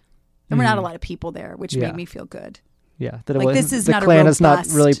ill-attended. There were not a lot of people there, which made me feel good. Yeah, that Like, this is the not a Klan is not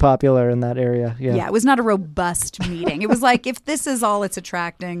robust- really popular in that area. Yeah, it was not a robust meeting. It was like, if this is all it's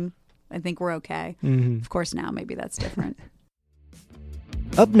attracting, I think we're okay. Of course, now maybe that's different.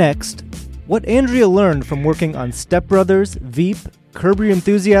 Up next, what Andrea learned from working on Step Brothers, Veep, Curb Your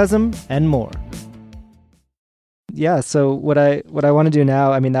Enthusiasm, and more. Yeah, so what I want to do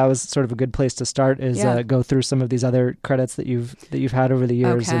now, I mean, that was sort of a good place to start, is go through some of these other credits that you've had over the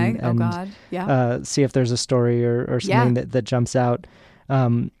years, Okay. and see if there's a story or something that jumps out.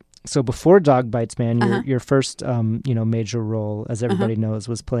 So before Dog Bites Man, your first major role, as everybody knows,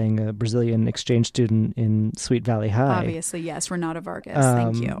 was playing a Brazilian exchange student in Sweet Valley High. Obviously, yes, Renata Vargas.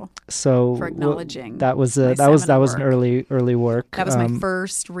 Thank you So for acknowledging. That was my that was seminal an work. early work. That was my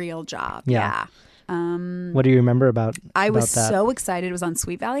first real job. Yeah. What do you remember about? I was that? so excited. It was on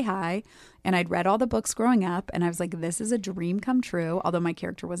Sweet Valley High, and I'd read all the books growing up, and I was like, "This is a dream come true." Although my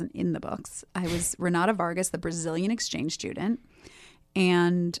character wasn't in the books, I was Renata Vargas, the Brazilian exchange student.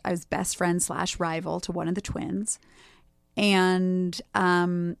 And I was best friend / rival to one of the twins. And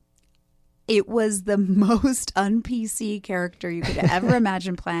it was the most un-PC character you could ever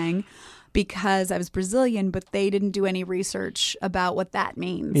imagine playing because I was Brazilian, but they didn't do any research about what that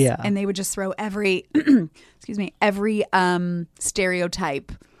means. Yeah. And they would just throw every, every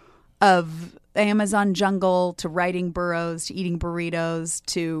stereotype of Amazon jungle to riding burros to eating burritos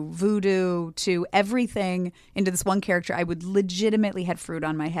to voodoo to everything into this one character. I would legitimately had fruit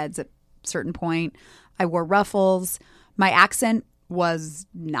on my heads at a certain point. I wore ruffles. My accent was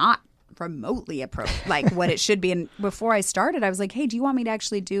not remotely like what it should be. And before I started, I was like, "Hey, do you want me to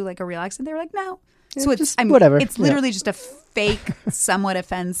actually do like a real accent?" They were like, "No." Yeah, So just whatever. It's literally just a fake, somewhat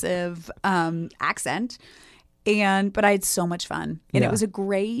offensive accent. But I had so much fun. And it was a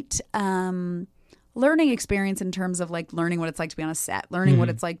great learning experience in terms of like learning what it's like to be on a set, learning what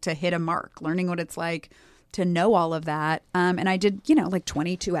it's like to hit a mark, learning what it's like to know all of that. And I did, like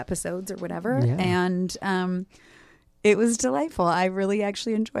 22 episodes or whatever. Yeah. And it was delightful. I really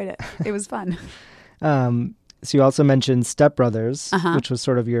actually enjoyed it. It was fun. So you also mentioned Step Brothers, which was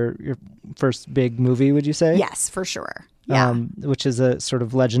sort of your first big movie, would you say? Yes, for sure. Yeah. Which is a sort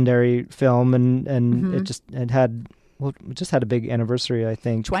of legendary film, and it just had a big anniversary, I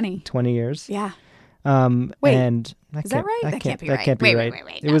think. 20 years. Yeah. Wait, and is that right? That can't be right. That can't be right.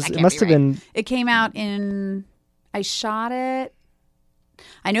 Wait. It must have been. It came out I shot it.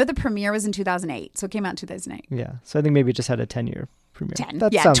 I know the premiere was in 2008, so it came out in 2008. Yeah. So I think maybe it just had a 10-year premiere. 10.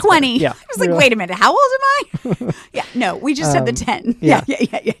 That Yeah, sounds 20. better. Yeah. I was like, wait a minute, how old am I? Yeah, no, we just had the 10. Yeah.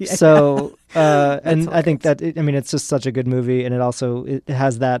 So, and I think hilarious. that, it's just such a good movie. And it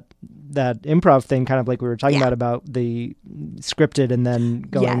has that improv thing, kind of like we were talking about the scripted and then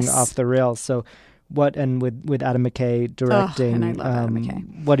going off the rails. So with Adam McKay directing, and I love Adam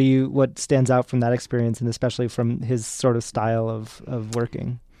McKay. What stands out from that experience, and especially from his sort of style of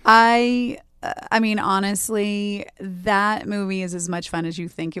working? I mean, honestly, that movie is as much fun as you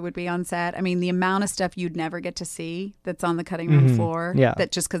think it would be on set. I mean, the amount of stuff you'd never get to see that's on the cutting room floor,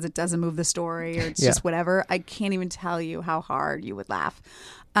 that just because it doesn't move the story or it's just whatever, I can't even tell you how hard you would laugh.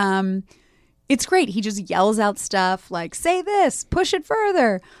 It's great. He just yells out stuff like, say this, push it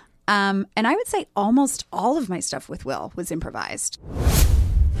further. And I would say almost all of my stuff with Will was improvised.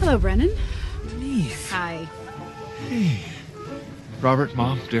 Hello, Brennan. Denise. Hi. Hey. Robert,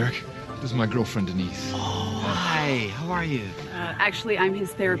 Mom, Derek. This is my girlfriend, Denise. Oh, hi. How are you? Actually, I'm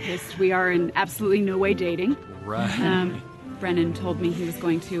his therapist. We are in absolutely no way dating. Right. Brennan told me he was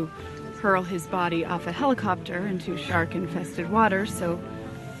going to hurl his body off a helicopter into shark-infested water, so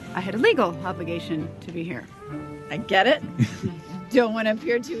I had a legal obligation to be here. I get it. Don't want to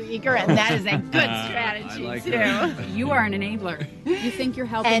appear too eager, and that is a good strategy, like too. her. You are an enabler. You think you're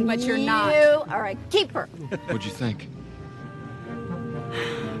helping, And but you're you not. are a keeper. What'd you think?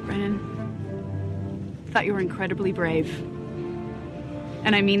 Brennan, I thought you were incredibly brave.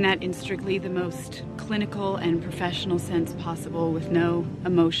 And I mean that in strictly the most clinical and professional sense possible, with no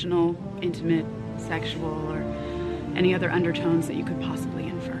emotional, intimate, sexual, or any other undertones that you could possibly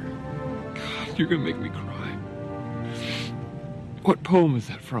infer. God, you're gonna make me cry. What poem is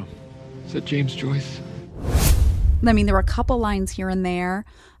that from? Is that James Joyce? I mean, there were a couple lines here and there,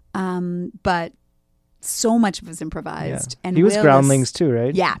 but so much of it was improvised. Yeah. And He was Will Groundlings too,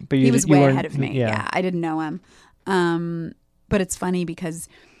 right? Yeah, But he was way weren't- ahead of me. Yeah, I didn't know him. But it's funny because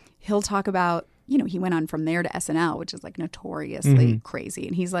he'll talk about, he went on from there to SNL, which is like notoriously crazy.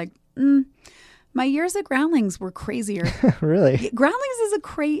 And he's like, my years at Groundlings were crazier. Really? Groundlings is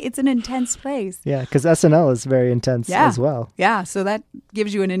it's an intense place. Yeah, because SNL is very intense as well. Yeah, so that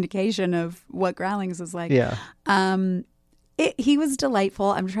gives you an indication of what Groundlings is like. Yeah. He was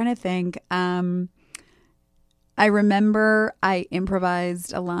delightful. I'm trying to think. I remember I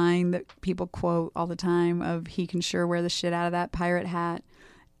improvised a line that people quote all the time of "He can sure wear the shit out of that pirate hat,"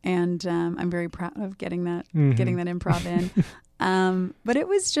 and I'm very proud of getting that improv in. But it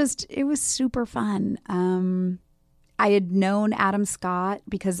was super fun. I had known Adam Scott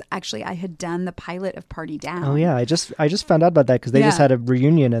because actually I had done the pilot of Party Down. Oh yeah, I just found out about that because they just had a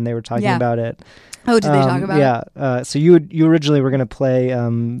reunion and they were talking about it. Oh, did they talk about it? Yeah. So you originally were going to play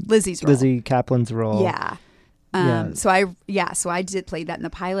Lizzie's role. Lizzie Kaplan's role. Yeah. So I did play that in the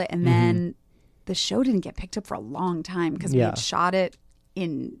pilot, and then the show didn't get picked up for a long time because we had shot it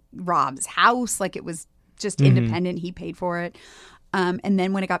in Rob's house, like it was just independent. He paid for it, and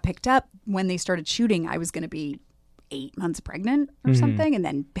then when it got picked up, when they started shooting, I was going to be 8 months pregnant or something, and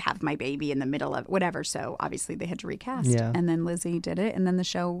then have my baby in the middle of whatever. So obviously they had to recast, and then Lizzie did it, and then the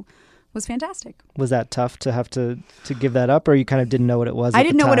show was fantastic. Was that tough to have to give that up, or you kind of didn't know what it was? I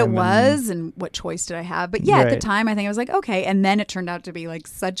didn't know what it was and what choice did I have. But at the time, I think I was like, okay. And then it turned out to be like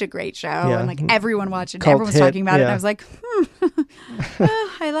such a great show, and like everyone watched it, and everyone was talking about it. And I was like,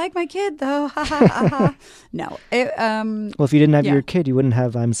 I like my kid though. No. Well, if you didn't have your kid, you wouldn't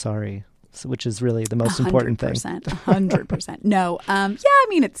have I'm Sorry, which is really the most important thing. 100%. No. I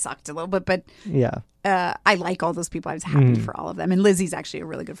mean, it sucked a little bit, but I like all those people. I was happy for all of them. And Lizzie's actually a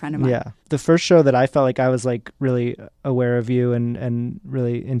really good friend of mine. Yeah. The first show that I felt like I was like really aware of you and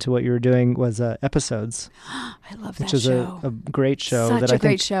really into what you were doing was Episodes. I love that which is show. a great show. Such that a I great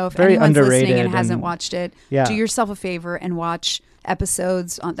think show. If very anyone's underrated listening and hasn't watched it, Yeah. do yourself a favor and watch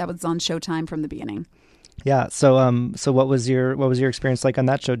Episodes. That was on Showtime from the beginning. Yeah. So what was your experience like on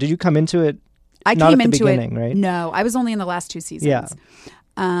that show? Did you come into it? I not came at the into beginning, it. Right? No, I was only in the last 2 seasons.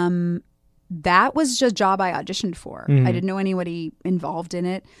 Yeah. That was just a job I auditioned for. I didn't know anybody involved in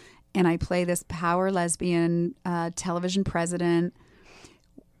it, and I play this power lesbian television president.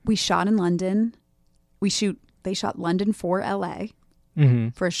 We shot in London. They shot London for LA.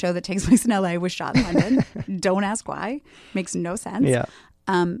 For a show that takes place in LA was shot in London. Don't ask why. Makes no sense. Yeah.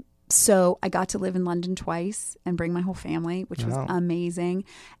 So I got to live in London twice and bring my whole family, which was amazing.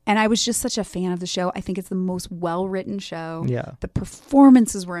 And I was just such a fan of the show. I think it's the most well-written show. Yeah. The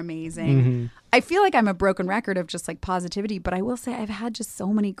performances were amazing. I feel like I'm a broken record of just like positivity, but I will say I've had just so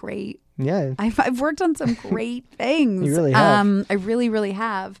many great. Yeah. I've worked on some great things. You really have. I really, really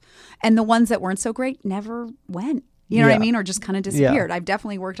have. And the ones that weren't so great never went. You know what I mean? Or just kind of disappeared. I've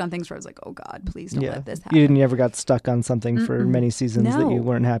definitely worked on things where I was like, oh God, please don't let this happen. You never got stuck on something for many seasons that you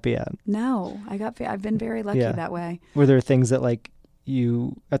weren't happy at. No, I've been very lucky that way. Were there things that like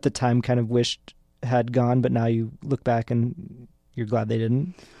you at the time kind of wished had gone, but now you look back and you're glad they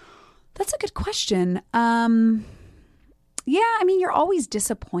didn't? That's a good question. Yeah, I mean, you're always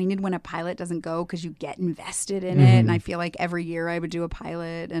disappointed when a pilot doesn't go because you get invested in it. And I feel like every year I would do a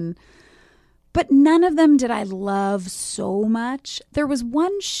pilot but none of them did I love so much. There was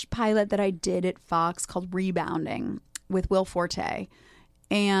one pilot that I did at Fox called Rebounding with Will Forte.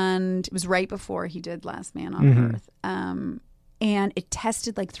 And it was right before he did Last Man on Earth. And it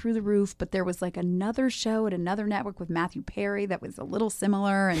tested like through the roof, but there was like another show at another network with Matthew Perry that was a little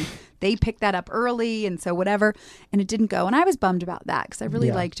similar, and they picked that up early, and so whatever, and it didn't go. And I was bummed about that because I really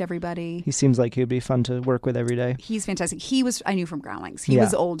liked everybody. He seems like he'd be fun to work with every day. He's fantastic. I knew from Groundlings. He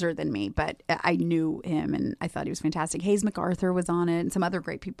was older than me, but I knew him, and I thought he was fantastic. Hayes MacArthur was on it, and some other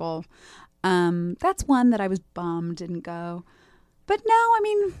great people. That's one that I was bummed didn't go. But no, I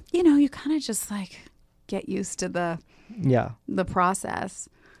mean, you kind of just like get used to the process.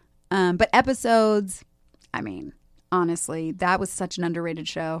 But Episodes, I mean, honestly. That was such an underrated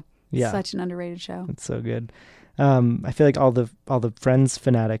show. Yeah. Such an underrated show. It's so good. I feel like all the Friends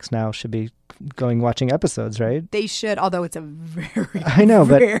fanatics now should be watching episodes, right? They should, although it's a very, I know,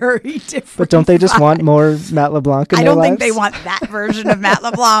 very different. But don't they just vibe. want more Matt LeBlanc in I their don't think lives? they want that version of Matt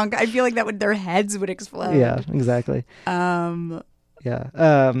LeBlanc. I feel like their heads would explode. Yeah, exactly. Yeah.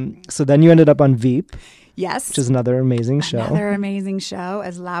 So then you ended up on Veep. Yes. Which is another amazing show. Another amazing show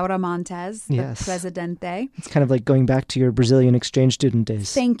as Laura Montez, the Presidente. It's kind of like going back to your Brazilian exchange student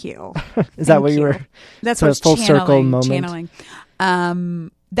days. Thank you. Is that what you were? That's what's full circle moment. Channeling.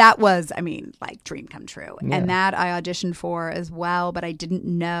 That was, like dream come true. Yeah. And that I auditioned for as well, but I didn't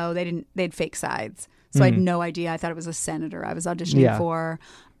know. They had fake sides. So I had no idea. I thought it was a senator I was auditioning for.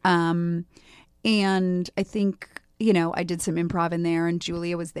 And I think, I did some improv in there, and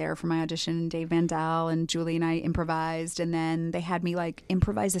Julia was there for my audition, and Dave Mandel, and Julie and I improvised, and then they had me like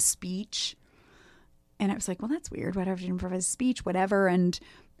improvise a speech, and I was like, well, that's weird. Why do I have to improvise a speech? Whatever. And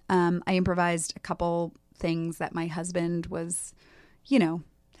I improvised a couple things that my husband was,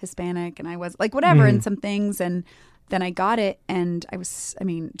 Hispanic, and I was like, whatever, and some things, and then I got it, and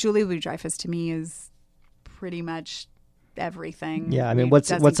Julia Louis-Dreyfus to me is pretty much everything. Yeah,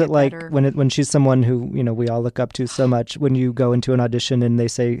 what's it like when she's someone who we all look up to so much? When you go into an audition and they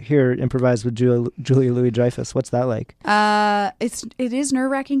say, "Here, improvise with Julia Louis-Dreyfus," what's that like? It is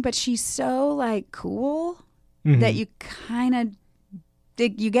nerve-wracking, but she's so like cool that you kind of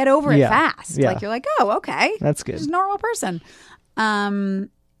you get over it fast. Yeah. Like you're like, oh, okay, that's good. She's a normal person. And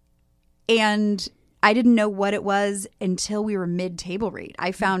I didn't know what it was until we were mid-table read.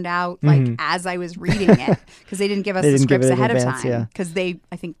 I found out as I was reading it, because they didn't give us the scripts ahead of time, because they,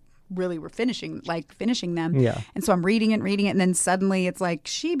 I think, really were finishing them. Yeah. And so I'm reading it, and then suddenly it's like,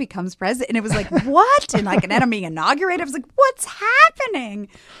 she becomes president. And it was like, what? And like an enemy inaugurated. I was like, what's happening?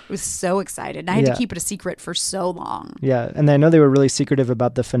 I was so excited. And I had to keep it a secret for so long. Yeah. And I know they were really secretive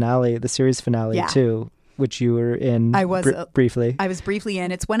about the finale, the series finale too, which you were in briefly. I was briefly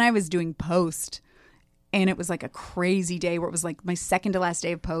in. It's when I was doing post. And it was like a crazy day where it was like my second to last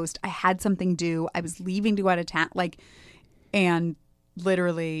day of post. I had something due. I was leaving to go out of town. And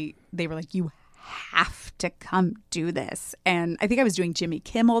literally they were like, you have to come do this. And I think I was doing Jimmy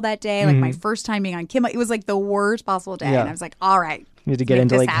Kimmel that day. Like my first time being on Kimmel. It was like the worst possible day. And I was like, all right. You had to get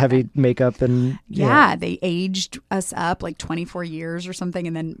into like heavy makeup and yeah, they aged us up like 24 years or something,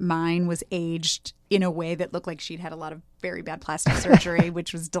 and then mine was aged in a way that looked like she'd had a lot of very bad plastic surgery,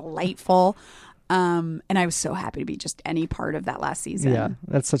 which was delightful. And I was so happy to be just any part of that last season. Yeah,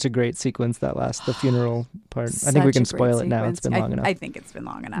 that's such a great sequence, the funeral part. I think we can spoil it now. It's been long enough. I think it's been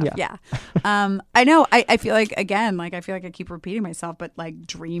long enough. Yeah. I know. I feel like, again, like I feel like I keep repeating myself, but like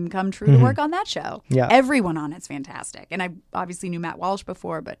dream come true to work on that show. Yeah. Everyone on it's fantastic. And I obviously knew Matt Walsh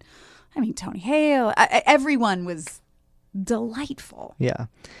before, but Tony Hale, everyone was delightful. Yeah.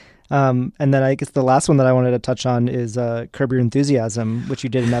 And then I guess the last one that I wanted to touch on is Curb Your Enthusiasm, which you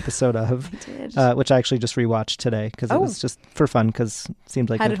did an episode of, which I actually just rewatched today because it was just for fun, because it seemed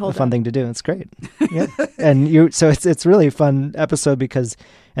like a fun thing to do. It's great. Yeah. And so it's really a fun episode because,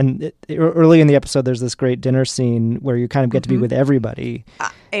 early in the episode, there's this great dinner scene where you kind of get to be with everybody.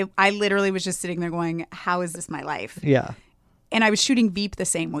 I literally was just sitting there going, how is this my life? Yeah. And I was shooting Veep the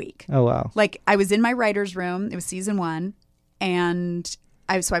same week. Oh, wow. Like I was in my writer's room. It was season 1. And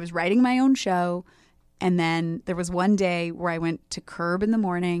I was writing my own show, and then there was one day where I went to Curb in the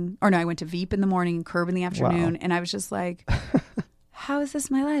morning, or no, I went to Veep in the morning and Curb in the afternoon, and I was just like, how is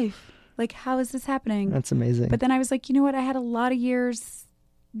this my life? Like, how is this happening? That's amazing. But then I was like, you know what? I had a lot of years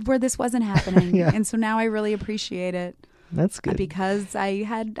where this wasn't happening, and so now I really appreciate it. That's good. Because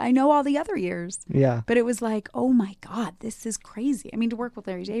I know all the other years. Yeah. But it was like, oh my God, this is crazy. I mean, to work with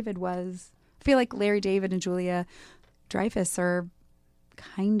Larry David I feel like Larry David and Julia Dreyfus are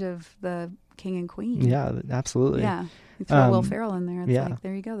kind of the king and queen. Yeah, absolutely. Yeah. You throw Will Ferrell in there. It's like,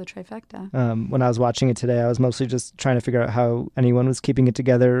 there you go, the trifecta. When I was watching it today, I was mostly just trying to figure out how anyone was keeping it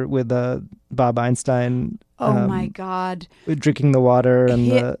together with Bob Einstein. Oh my God. Drinking the water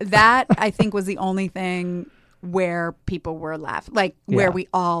and that I think was the only thing where people were laughing, where we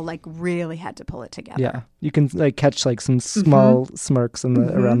all really had to pull it together. Yeah. You can catch some small smirks in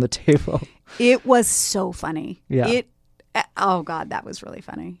around the table. It was so funny. Yeah. Oh God, that was really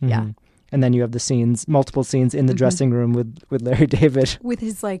funny. Mm-hmm. Yeah. And then you have the multiple scenes in the dressing room with Larry David. With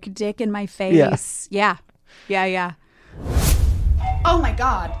his dick in my face. Yeah. Oh my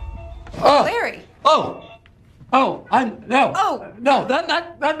God. Oh. Larry. No. No,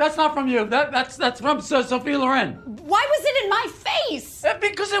 that's not from you. That's from Sophie Loren. Why was it in my face?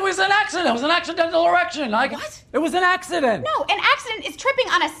 Because it was an accident. It was an accidental erection. What? It was an accident. No, an accident is tripping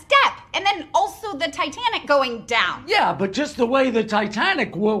on a step. And then also the Titanic going down. Yeah, but just the way the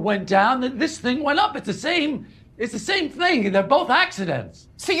Titanic went down, this thing went up. It's the same thing. They're both accidents.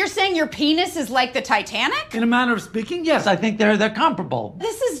 So you're saying your penis is like the Titanic? In a manner of speaking, yes. I think they're comparable.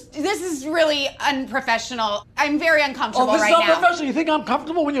 This is really unprofessional. I'm very uncomfortable right now. Oh, this is not professional. You think I'm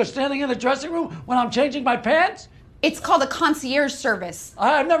comfortable when you're standing in the dressing room when I'm changing my pants? It's called a concierge service.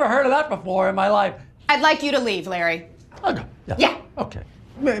 I've never heard of that before in my life. I'd like you to leave, Larry. Okay. Yeah. Okay.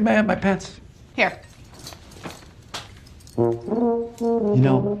 May I have my pants? Here. You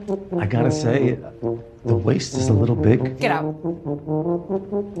know, I gotta say, the waist is a little big. Get out.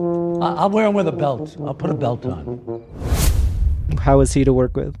 I'll wear them with a belt. I'll put a belt on. How was he to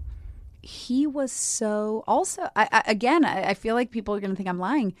work with? He was so also I feel like people are going to think I'm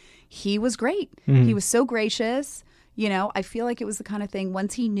lying. He was great. He was so gracious. You know, I feel like it was the kind of thing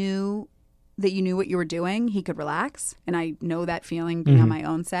once he knew that you knew what you were doing, he could relax. And I know that feeling being on my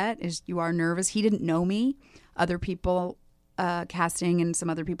own set is you are nervous. He didn't know me. Other people casting and some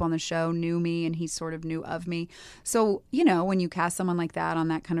other people on the show knew me, and he sort of knew of me. So, you know, when you cast someone like that on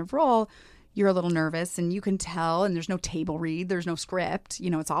that kind of role, you're a little nervous, and you can tell, and there's no table read, there's no script, you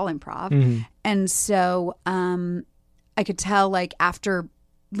know, it's all improv. And so I could tell, like, after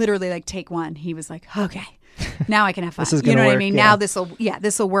literally like take one, he was like, okay, now I can have fun. This is you know gonna what I work, mean? yeah. Now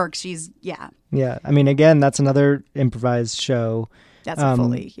this'll work. Yeah. I mean, again, that's another improvised show. That's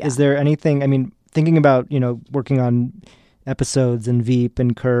fully, yeah. Is there anything, I mean, thinking about, you know, working on episodes and Veep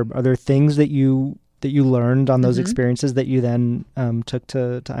and Curb, are there things that you learned on those experiences that you then took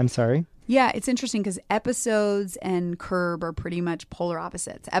to I'm Sorry? Yeah, it's interesting because episodes and Curb are pretty much polar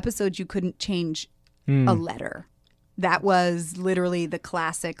opposites. Episodes, you couldn't change a letter. That was literally the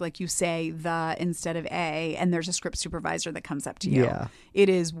classic, like you say, the instead of A, and there's a script supervisor that comes up to you. Yeah. It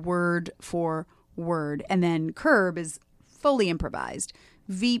is word for word. And then Curb is fully improvised.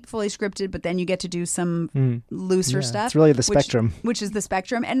 Veep fully scripted, but then you get to do some looser stuff. It's really the spectrum. Which is the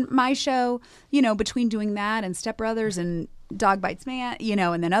spectrum. And my show, you know, between doing that and Step Brothers and Dog Bites Man, you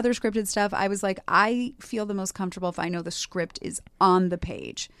know, and then other scripted stuff, I was like, I feel the most comfortable if I know the script is on the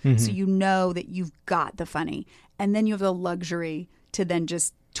page. So you know that you've got the funny. And then you have the luxury to then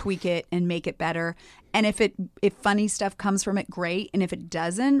just tweak it and make it better. And if funny stuff comes from it, great. And if it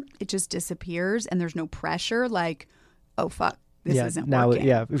doesn't, it just disappears and there's no pressure like, oh, fuck. This isn't working.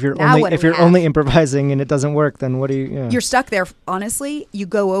 Yeah, if you're only improvising and it doesn't work, then what do you? Yeah. You're stuck there. Honestly, you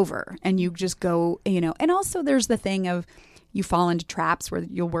go over and you just go. You know, and also there's the thing of you fall into traps where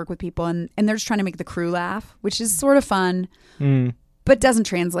you'll work with people and they're just trying to make the crew laugh, which is sort of fun, but doesn't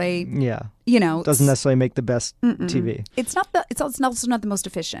translate. Yeah, you know, doesn't necessarily make the best TV. It's also not the most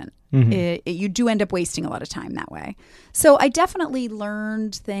efficient. You do end up wasting a lot of time that way. So I definitely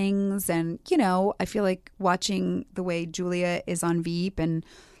learned things, and you know, I feel like watching the way Julia is on Veep and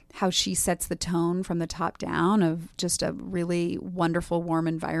how she sets the tone from the top down of just a really wonderful, warm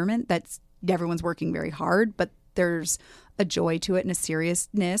environment. That's everyone's working very hard, but there's a joy to it and a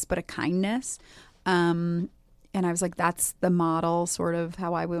seriousness, but a kindness. And I was like, that's the model, sort of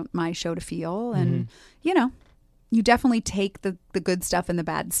how I want my show to feel. And, you know, you definitely take the good stuff and the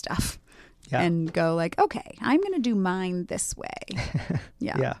bad stuff and go like, okay, I'm going to do mine this way.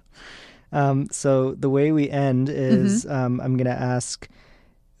 Yeah. So the way we end is I'm going to ask,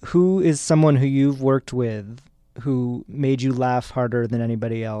 who is someone who you've worked with who made you laugh harder than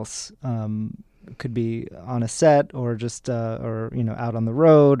anybody else? Could be on a set or just or you know, out on the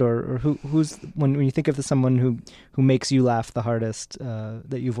road, or who's when you think of someone who makes you laugh the hardest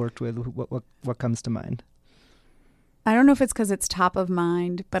that you've worked with, what comes to mind? I don't know if it's because it's top of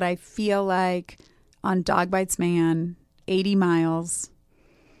mind, but I feel like on Dog Bites Man, 80 Miles,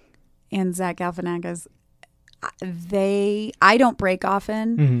 and Zach Galifianakis, I don't break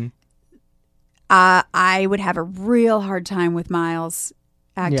often. I would have a real hard time with Miles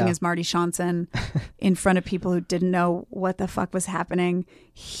acting as Marty Johnson in front of people who didn't know what the fuck was happening.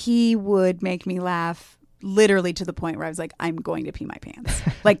 He would make me laugh literally to the point where I was like, I'm going to pee my pants.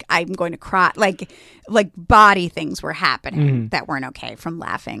 Like, I'm going to cry. Like body things were happening that weren't okay from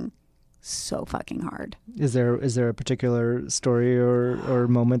laughing so fucking hard. Is there a particular story or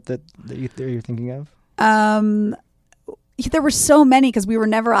moment that you're thinking of? There were so many because we were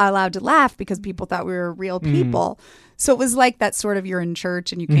never allowed to laugh because people thought we were real people. So it was like that sort of you're in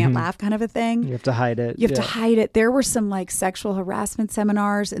church and you can't laugh kind of a thing. You have to hide it. You have to hide it. There were some like sexual harassment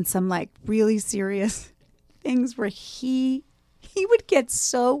seminars and some like really serious things where he would get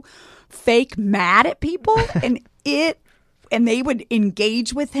so fake mad at people and they would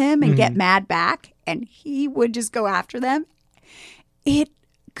engage with him and get mad back and he would just go after them. It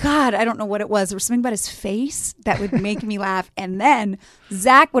God, I don't know what it was. There was something about his face that would make me laugh. And then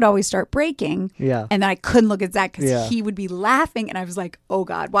Zach would always start breaking. Yeah. And then I couldn't look at Zach because he would be laughing. And I was like, oh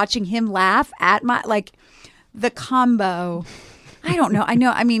God, watching him laugh at like the combo. I don't know.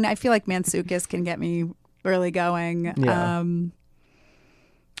 I mean, I feel like Mantzoukas can get me really going. Yeah.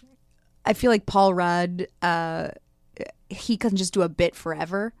 I feel like Paul Rudd, he can just do a bit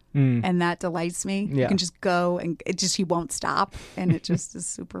forever. And that delights me. Yeah. You can just go and he won't stop. And it just is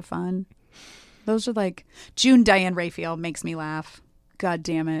super fun. Those are like June Diane Raphael makes me laugh. God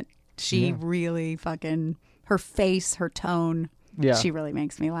damn it. She really fucking, her face, her tone. Yeah. She really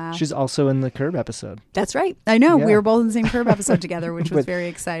makes me laugh. She's also in the Curb episode. That's right. I know. Yeah. We were both in the same Curb episode together, which was very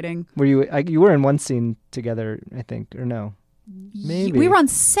exciting. Were you? You were in one scene together, I think, or no? Maybe we were on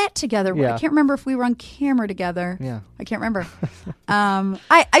set together. Yeah. I can't remember if we were on camera together. Yeah, I can't remember. I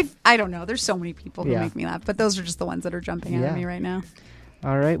don't know. There's so many people who Yeah. make me laugh, but those are just the ones that are jumping out at me right now.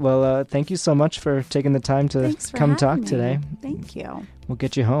 All right. Well, thank you so much for taking the time to Thanks for come having talk me. today. Thank you. We'll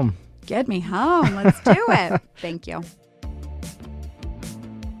get you home. Get me home. Let's do it. Thank you.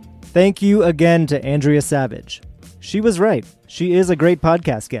 Thank you again to Andrea Savage. She was right. She is a great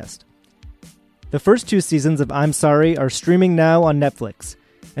podcast guest. The first 2 seasons of I'm Sorry are streaming now on Netflix,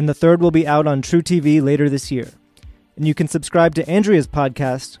 and the third will be out on True TV later this year. And you can subscribe to Andrea's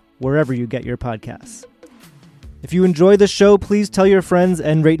podcast wherever you get your podcasts. If you enjoy the show, please tell your friends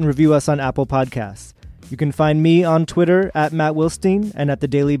and rate and review us on Apple Podcasts. You can find me on Twitter at Matt Wilstein and at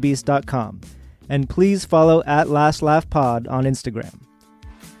thedailybeast.com. And please follow at Last Laugh Pod on Instagram.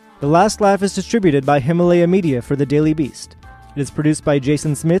 The Last Laugh is distributed by Himalaya Media for The Daily Beast. It is produced by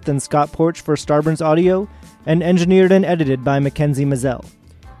Jason Smith and Scott Porch for Starburns Audio and engineered and edited by Mackenzie Mazzell.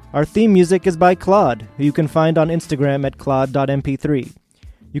 Our theme music is by Claude, who you can find on Instagram at claude.mp3.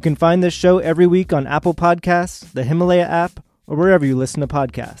 You can find this show every week on Apple Podcasts, the Himalaya app, or wherever you listen to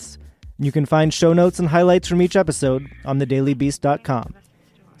podcasts. And you can find show notes and highlights from each episode on thedailybeast.com.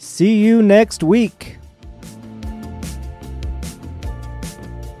 See you next week!